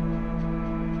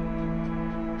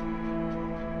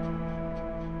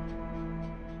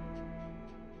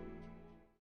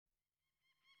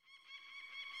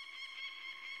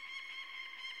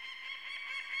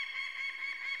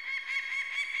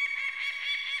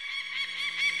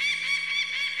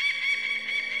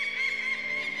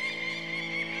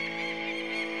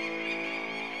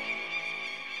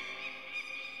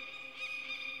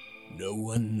 No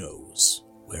one knows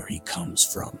where he comes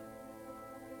from.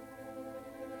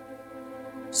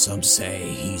 Some say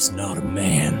he's not a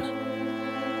man.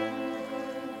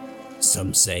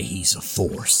 Some say he's a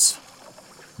force.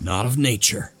 Not of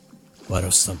nature, but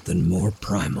of something more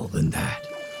primal than that.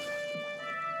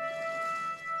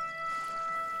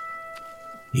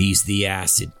 He's the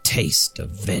acid taste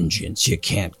of vengeance you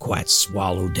can't quite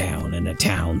swallow down in a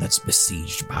town that's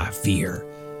besieged by fear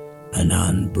and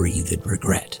unbreathed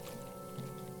regret.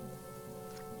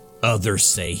 Others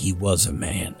say he was a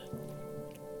man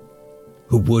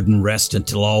who wouldn't rest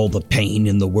until all the pain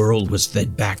in the world was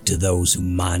fed back to those who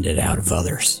mined it out of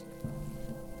others.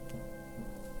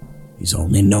 He's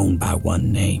only known by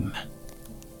one name,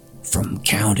 from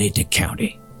county to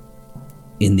county,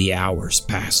 in the hours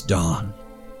past dawn,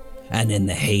 and in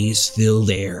the haze-filled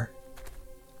air.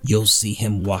 You'll see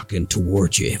him walking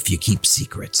towards you if you keep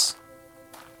secrets,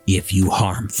 if you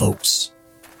harm folks.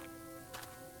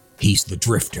 He's the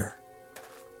drifter,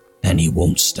 and he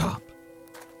won't stop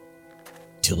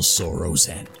till sorrow's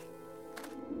end.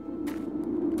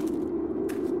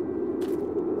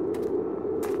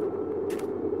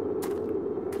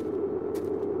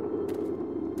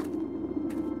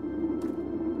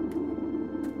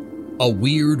 A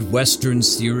weird Western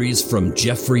series from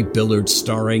Jeffrey Billard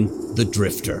starring The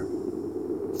Drifter.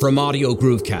 From Audio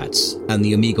Groovecats and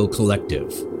the Amigo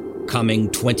Collective.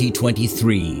 Coming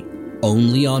 2023,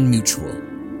 only on Mutual,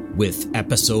 with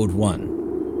Episode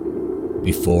 1,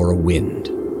 Before a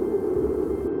Wind.